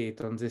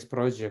advocate on this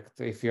project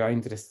if you are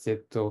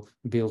interested to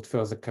build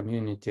further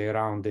community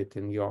around it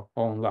in your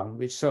own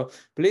language. So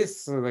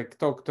please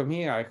talk to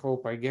me. I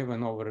hope I gave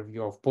an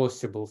overview of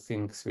possible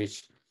things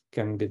which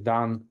can be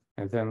done,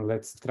 and then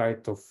let's try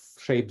to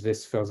shape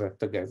this further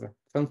together.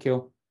 Thank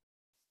you.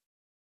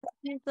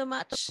 Thank you so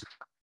much.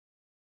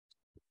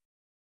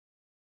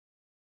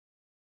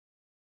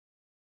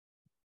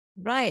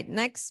 Right,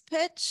 next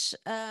pitch,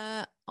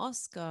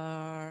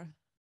 Oscar.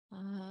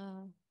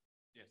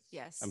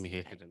 Yes. I'm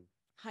here hidden.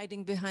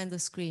 Hiding behind the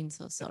screen,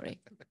 so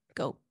sorry.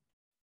 Go.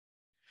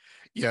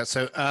 Yeah,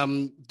 so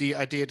the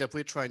idea that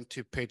we're trying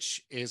to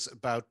pitch is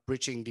about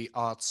bridging the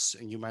arts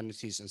and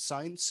humanities and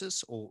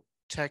sciences, or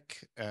tech,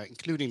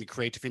 including the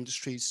creative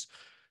industries,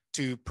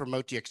 to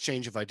promote the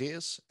exchange of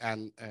ideas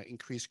and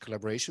increase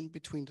collaboration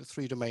between the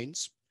three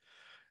domains.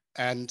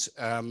 And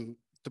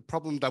the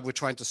problem that we're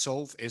trying to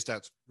solve is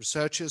that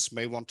researchers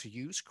may want to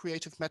use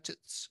creative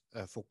methods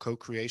for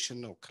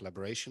co-creation or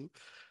collaboration,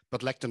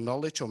 but lack the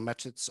knowledge or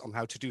methods on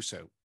how to do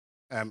so.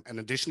 And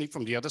additionally,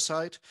 from the other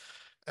side,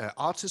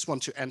 artists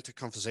want to enter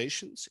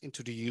conversations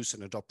into the use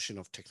and adoption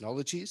of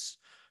technologies,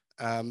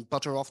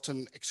 but are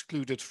often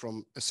excluded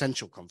from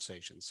essential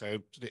conversations. So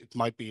it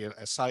might be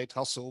a side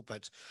hustle,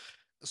 but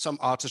some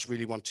artists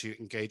really want to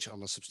engage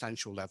on a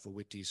substantial level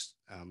with these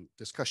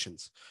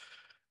discussions.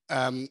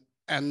 The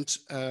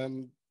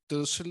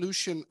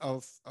solution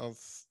of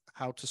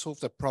how to solve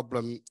that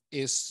problem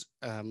is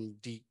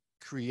the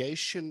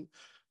creation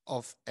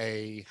of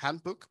a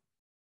handbook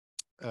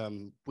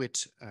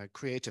with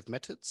creative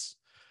methods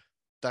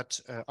that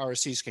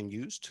RSCs can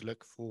use to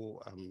look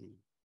for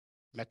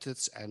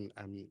methods and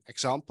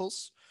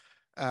examples,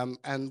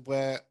 and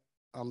where,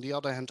 on the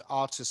other hand,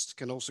 artists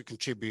can also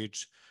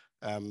contribute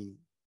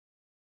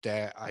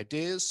their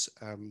ideas,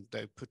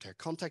 they put their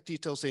contact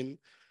details in,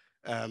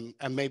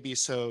 and maybe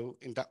so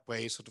in that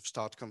way sort of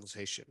start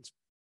conversations.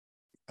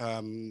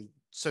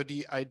 So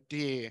the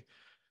idea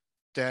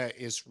there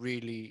is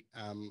really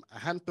a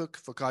handbook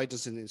for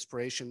guidance and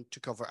inspiration to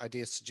cover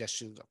ideas,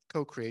 suggestions of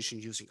co-creation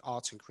using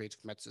arts and creative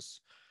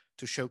methods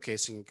to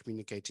showcasing and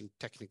communicating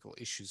technical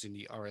issues in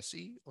the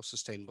RSE or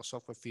sustainable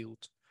software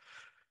field.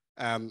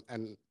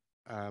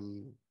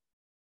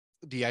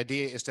 The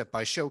idea is that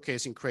by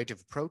showcasing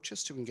creative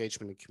approaches to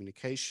engagement and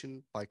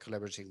communication, by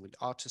collaborating with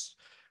artists,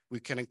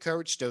 we can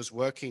encourage those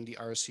working in the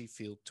RSE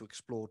field to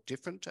explore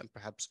different and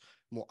perhaps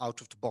more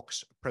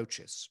out-of-the-box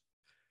approaches.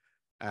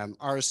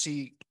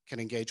 RSE can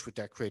engage with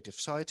their creative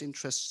side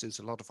interests, since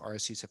a lot of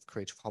RSEs have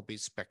creative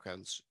hobbies,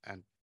 backgrounds,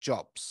 and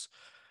jobs.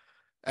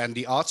 And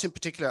the arts in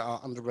particular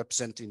are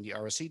underrepresented in the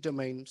RSE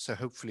domain, so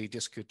hopefully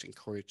this could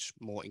encourage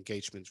more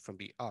engagement from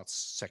the arts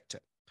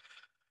sector.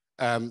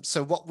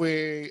 So what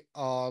we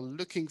are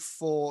looking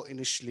for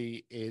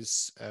initially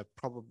is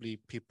probably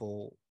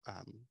people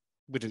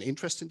with an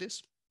interest in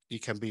this. You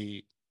can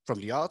be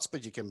from the arts,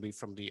 but you can be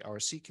from the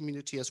RSE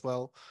community as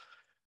well.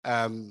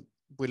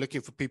 We're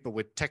looking for people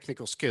with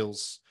technical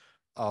skills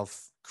of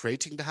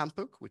creating the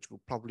handbook, which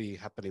will probably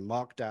happen in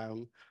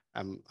Markdown,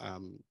 and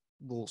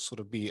will sort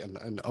of be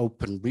an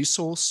open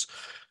resource.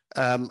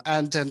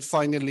 And then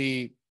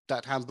finally,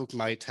 that handbook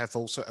might have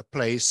also a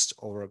place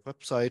or a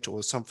website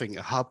or something,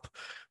 a hub,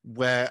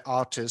 where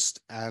artists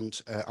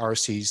and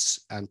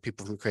RSEs and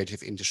people from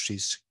creative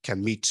industries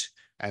can meet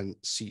and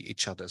see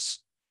each other's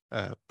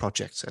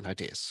projects and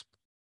ideas.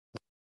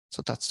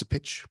 So that's the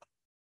pitch.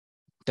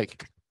 Thank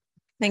you.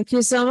 Thank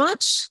you so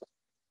much.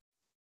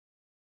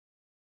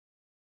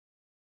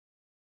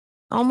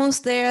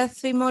 Almost there,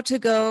 3 more to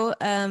go.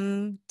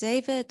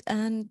 David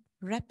and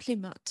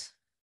RepliMAT.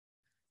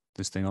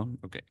 This thing on?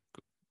 Okay.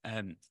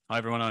 Hi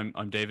everyone,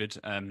 I'm David,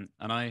 and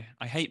I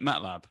hate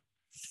MATLAB.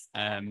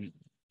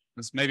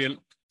 It's maybe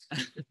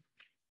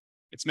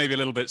it's maybe a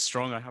little bit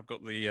strong. I have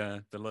got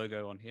the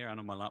logo on here and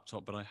on my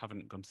laptop, but I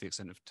haven't gone to the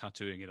extent of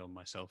tattooing it on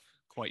myself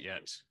quite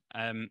yet.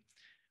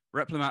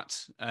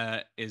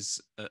 RepliMAT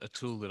is a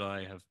tool that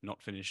I have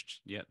not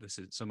finished yet.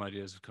 Some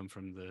ideas have come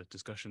from the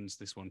discussions.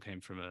 This one came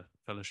from a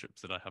fellowship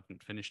that I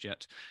haven't finished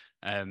yet.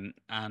 And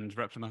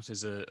RepliMAT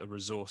is a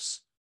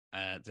resource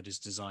that is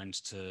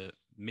designed to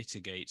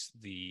mitigate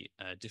the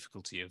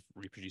difficulty of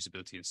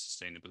reproducibility and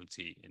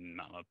sustainability in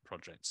MATLAB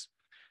projects.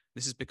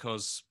 This is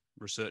because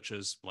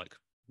researchers like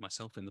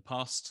myself in the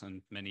past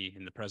and many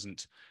in the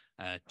present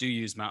do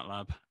use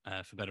MATLAB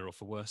for better or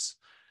for worse.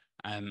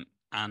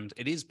 And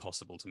it is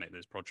possible to make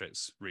those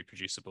projects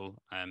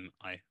reproducible.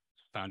 I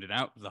found it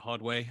out the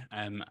hard way,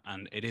 and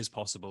it is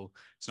possible.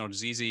 It's not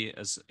as easy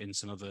as in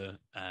some other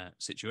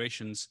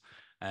situations,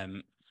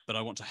 but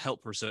I want to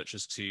help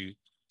researchers to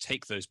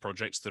take those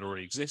projects that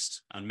already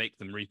exist and make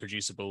them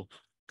reproducible,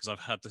 because I've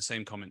had the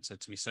same comment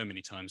said to me so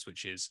many times,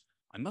 which is,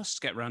 I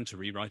must get around to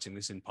rewriting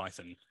this in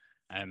Python.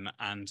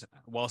 And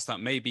whilst that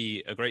may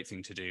be a great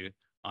thing to do,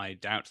 I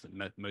doubt that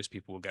most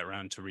people will get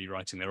around to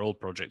rewriting their old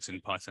projects in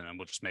Python and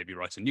will just maybe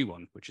write a new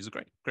one, which is a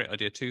great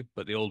idea too,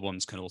 but the old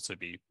ones can also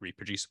be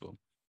reproducible.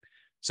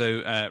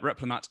 So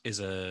RepliMAT is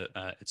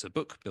it's a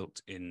book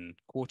built in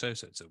Quarto,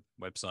 so it's a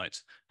website,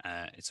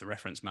 it's a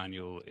reference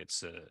manual,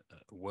 it's a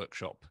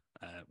workshop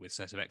with a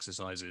set of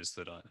exercises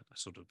that I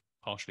sort of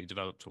partially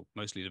developed or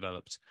mostly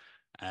developed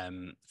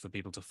for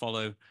people to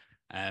follow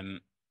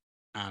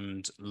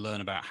and learn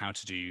about how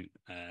to do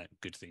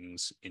good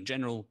things in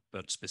general,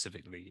 but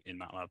specifically in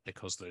MATLAB,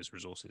 because those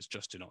resources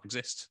just do not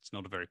exist. It's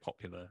not a very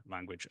popular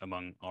language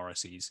among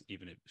RSEs,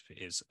 even if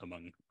it is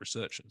among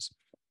researchers.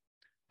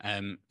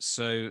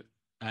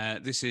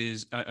 This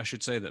is, I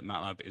should say that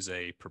MATLAB is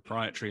a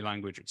proprietary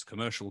language. It's a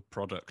commercial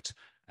product,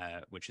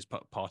 which is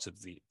part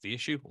of the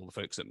issue. All the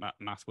folks at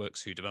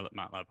MathWorks who develop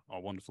MATLAB are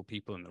wonderful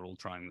people, and they're all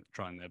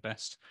trying their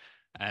best.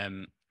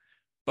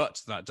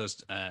 But that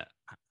does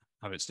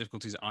have its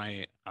difficulties.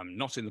 I am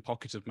not in the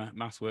pocket of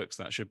MathWorks,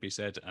 that should be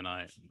said, and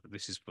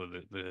this is for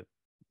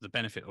the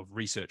benefit of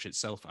research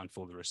itself and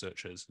for the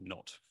researchers,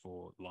 not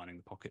for lining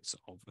the pockets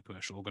of a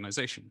commercial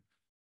organization.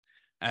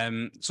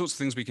 Sorts of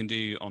things we can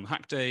do on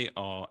Hackday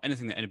are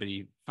anything that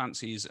anybody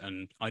fancies,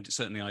 and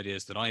certainly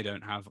ideas that I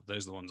don't have.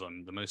 Those are the ones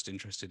I'm the most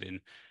interested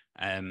in.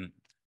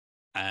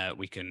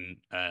 We can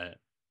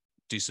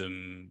do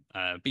some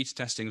beta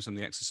testing of some of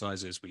the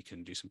exercises. We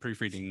can do some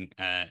proofreading.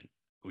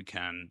 We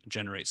can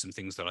generate some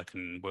things that I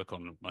can work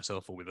on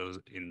myself or with others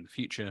in the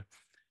future.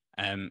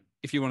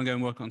 If you want to go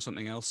and work on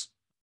something else,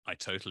 I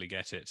totally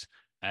get it.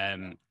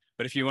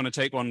 But if you want to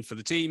take one for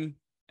the team,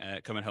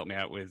 come and help me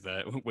out with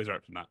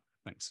RepliMAT.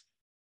 Thanks.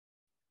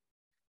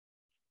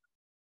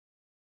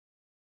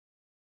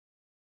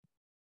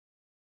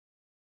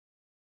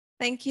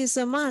 Thank you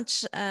so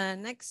much.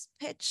 Next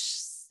pitch,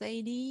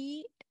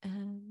 Sadie.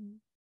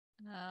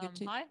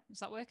 Hi, is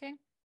that working?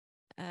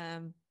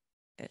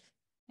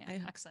 Yeah,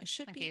 excellent.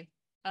 Thank you.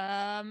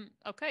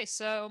 Okay,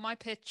 so my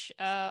pitch,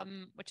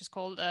 which is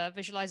called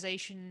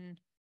Visualisation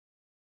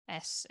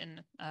S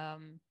in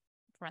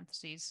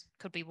parentheses,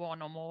 could be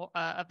one or more,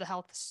 of the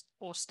health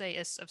or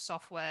status of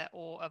software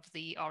or of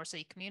the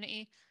RSE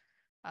community.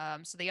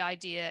 So the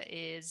idea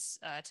is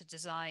to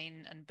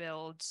design and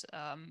build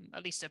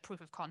at least a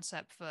proof of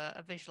concept for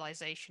a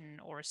visualization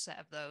or a set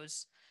of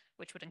those,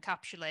 which would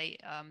encapsulate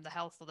the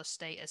health or the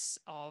status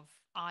of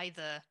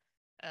either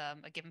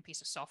a given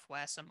piece of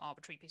software, some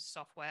arbitrary piece of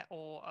software,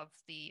 or of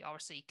the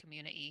RSE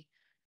community.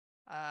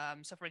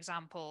 So for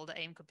example, the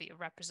aim could be to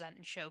represent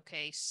and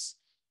showcase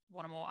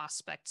one or more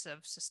aspects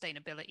of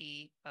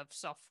sustainability of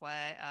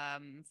software.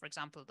 For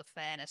example, the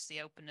fairness,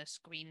 the openness,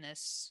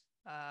 greenness,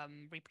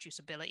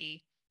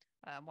 reproducibility,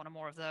 one or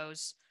more of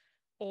those.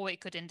 Or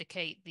it could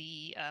indicate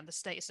the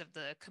status of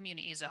the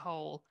community as a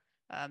whole.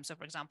 So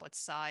for example,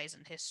 its size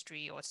and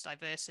history or its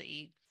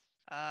diversity.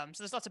 So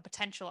there's lots of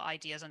potential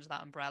ideas under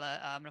that umbrella.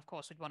 And of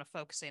course, we'd want to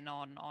focus in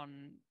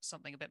on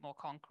something a bit more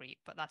concrete,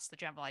 but that's the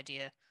general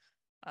idea.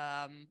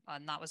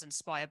 And that was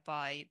inspired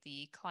by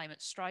the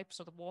climate stripes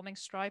or the warming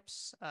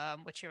stripes,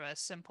 which are a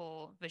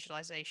simple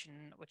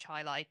visualization which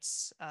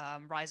highlights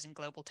rising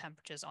global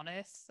temperatures on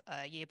Earth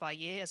year by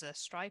year as a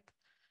stripe,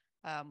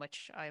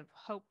 which I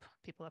hope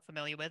people are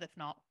familiar with. If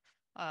not,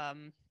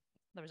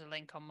 there is a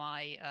link on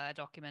my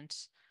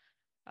document.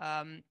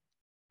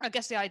 I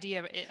guess the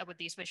idea with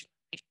these visualizations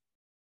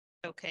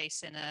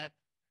showcase in a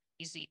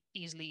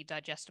easily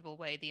digestible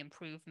way the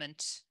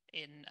improvement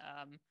in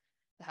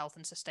the health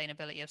and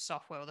sustainability of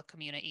software or the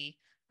community,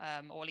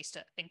 or at least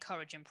to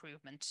encourage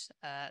improvement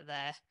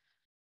there.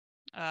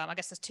 I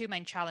guess there's two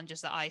main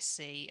challenges that I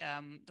see.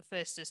 The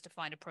first is to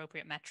find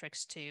appropriate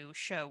metrics to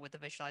show with the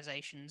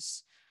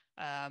visualizations.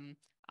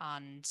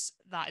 And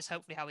that is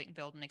hopefully how we can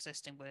build an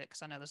existing work,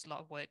 because I know there's a lot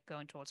of work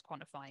going towards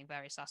quantifying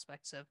various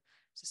aspects of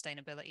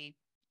sustainability,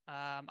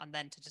 and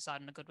then to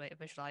decide on a good way to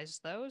visualize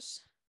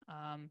those.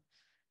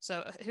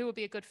 So who would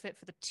be a good fit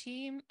for the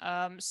team?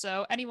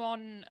 So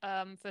anyone,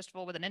 first of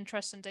all, with an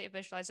interest in data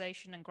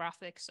visualization and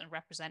graphics and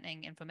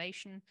representing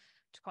information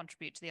to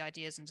contribute to the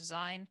ideas and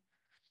design,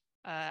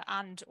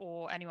 and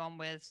or anyone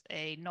with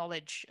a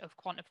knowledge of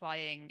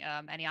quantifying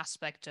any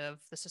aspect of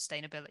the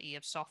sustainability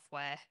of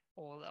software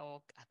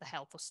or the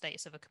health or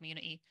status of a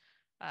community,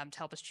 to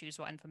help us choose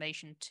what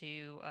information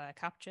to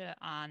capture.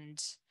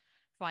 And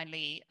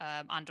finally,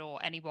 and or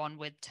anyone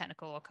with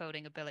technical or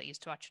coding abilities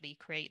to actually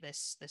create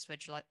this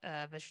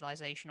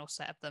visualization or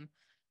set up them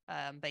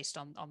based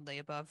on the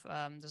above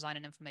design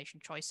and information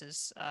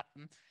choices.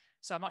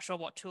 So I'm not sure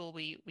what tool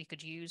we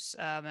could use.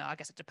 I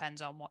guess it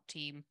depends on what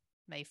team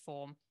may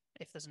form,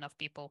 if there's enough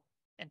people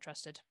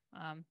interested.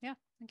 Yeah,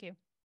 thank you.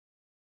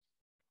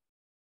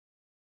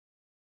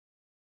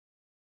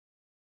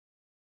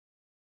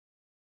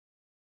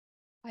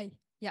 Hi.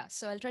 Yeah,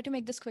 so I'll try to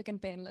make this quick and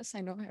painless.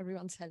 I know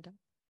everyone's held up.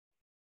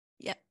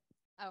 Yeah.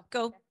 Oh,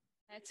 go. Okay.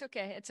 It's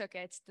okay. It's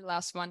okay. It's the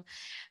last one.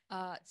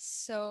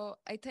 So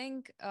I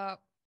think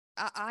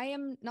I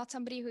am not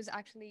somebody who's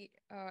actually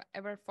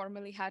ever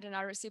formally had an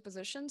RSTea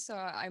position. So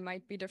I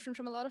might be different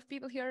from a lot of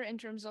people here in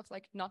terms of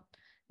like not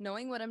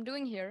knowing what I'm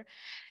doing here.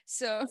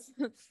 So,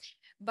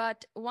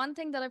 but one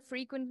thing that I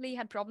frequently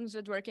had problems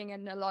with working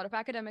in a lot of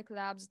academic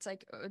labs, it's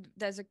like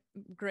there's a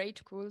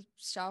great, cool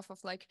stuff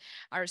of like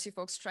RSTea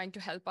folks trying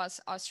to help us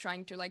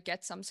trying to like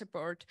get some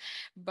support.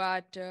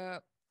 But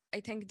I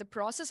think the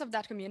process of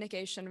that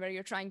communication where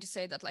you're trying to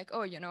say that like,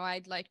 oh, you know,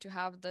 I'd like to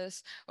have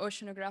this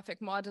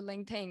oceanographic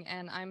modeling thing,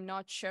 and I'm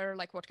not sure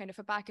like what kind of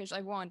a package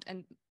I want.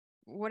 And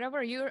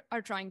whatever you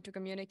are trying to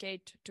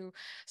communicate to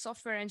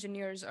software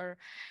engineers or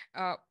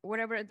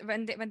whatever,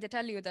 when they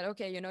tell you that,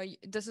 okay, you know,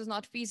 this is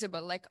not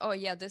feasible, like, oh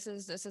yeah, this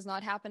is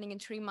not happening in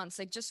 3 months.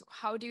 Like, just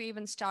how do you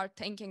even start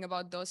thinking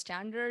about those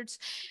standards?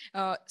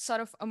 Sort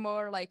of a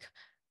more like,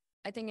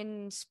 I think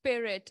in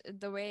spirit,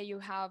 the way you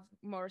have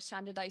more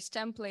standardized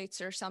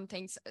templates or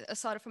something, a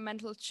sort of a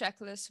mental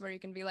checklist where you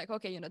can be like,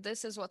 okay, you know,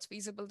 this is what's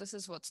feasible, this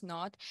is what's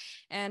not.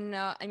 And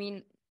I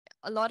mean,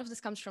 a lot of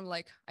this comes from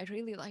like, I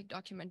really like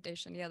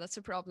documentation. Yeah, that's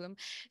a problem.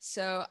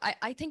 So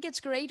I think it's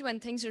great when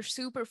things are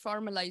super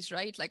formalized,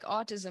 right? Like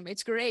autism,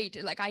 it's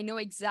great. Like I know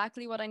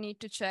exactly what I need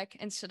to check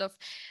instead of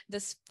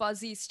this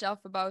fuzzy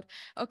stuff about,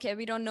 okay,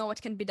 we don't know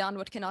what can be done,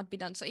 what cannot be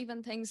done. So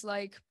even things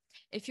like,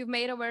 if you've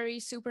made a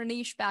very super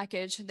niche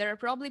package, there are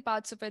probably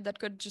parts of it that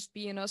could just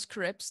be, you know,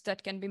 scripts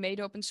that can be made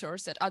open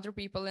source that other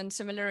people in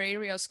similar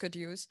areas could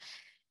use.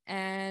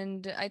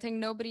 And I think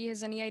nobody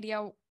has any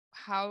idea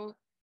how,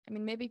 I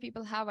mean, maybe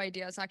people have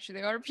ideas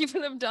actually, or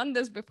people have done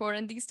this before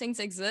and these things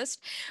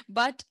exist.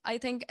 But I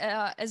think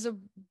as a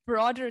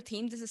broader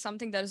theme, this is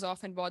something that has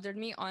often bothered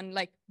me on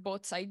like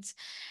both sides,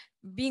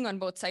 being on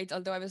both sides,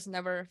 although I was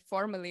never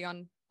formally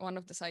on one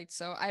of the sides.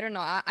 So I don't know.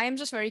 I am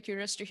just very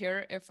curious to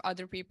hear if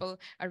other people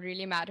are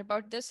really mad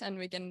about this and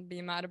we can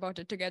be mad about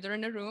it together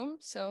in a room.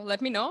 So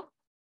let me know.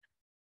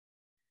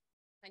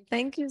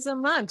 Thank you so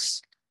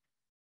much.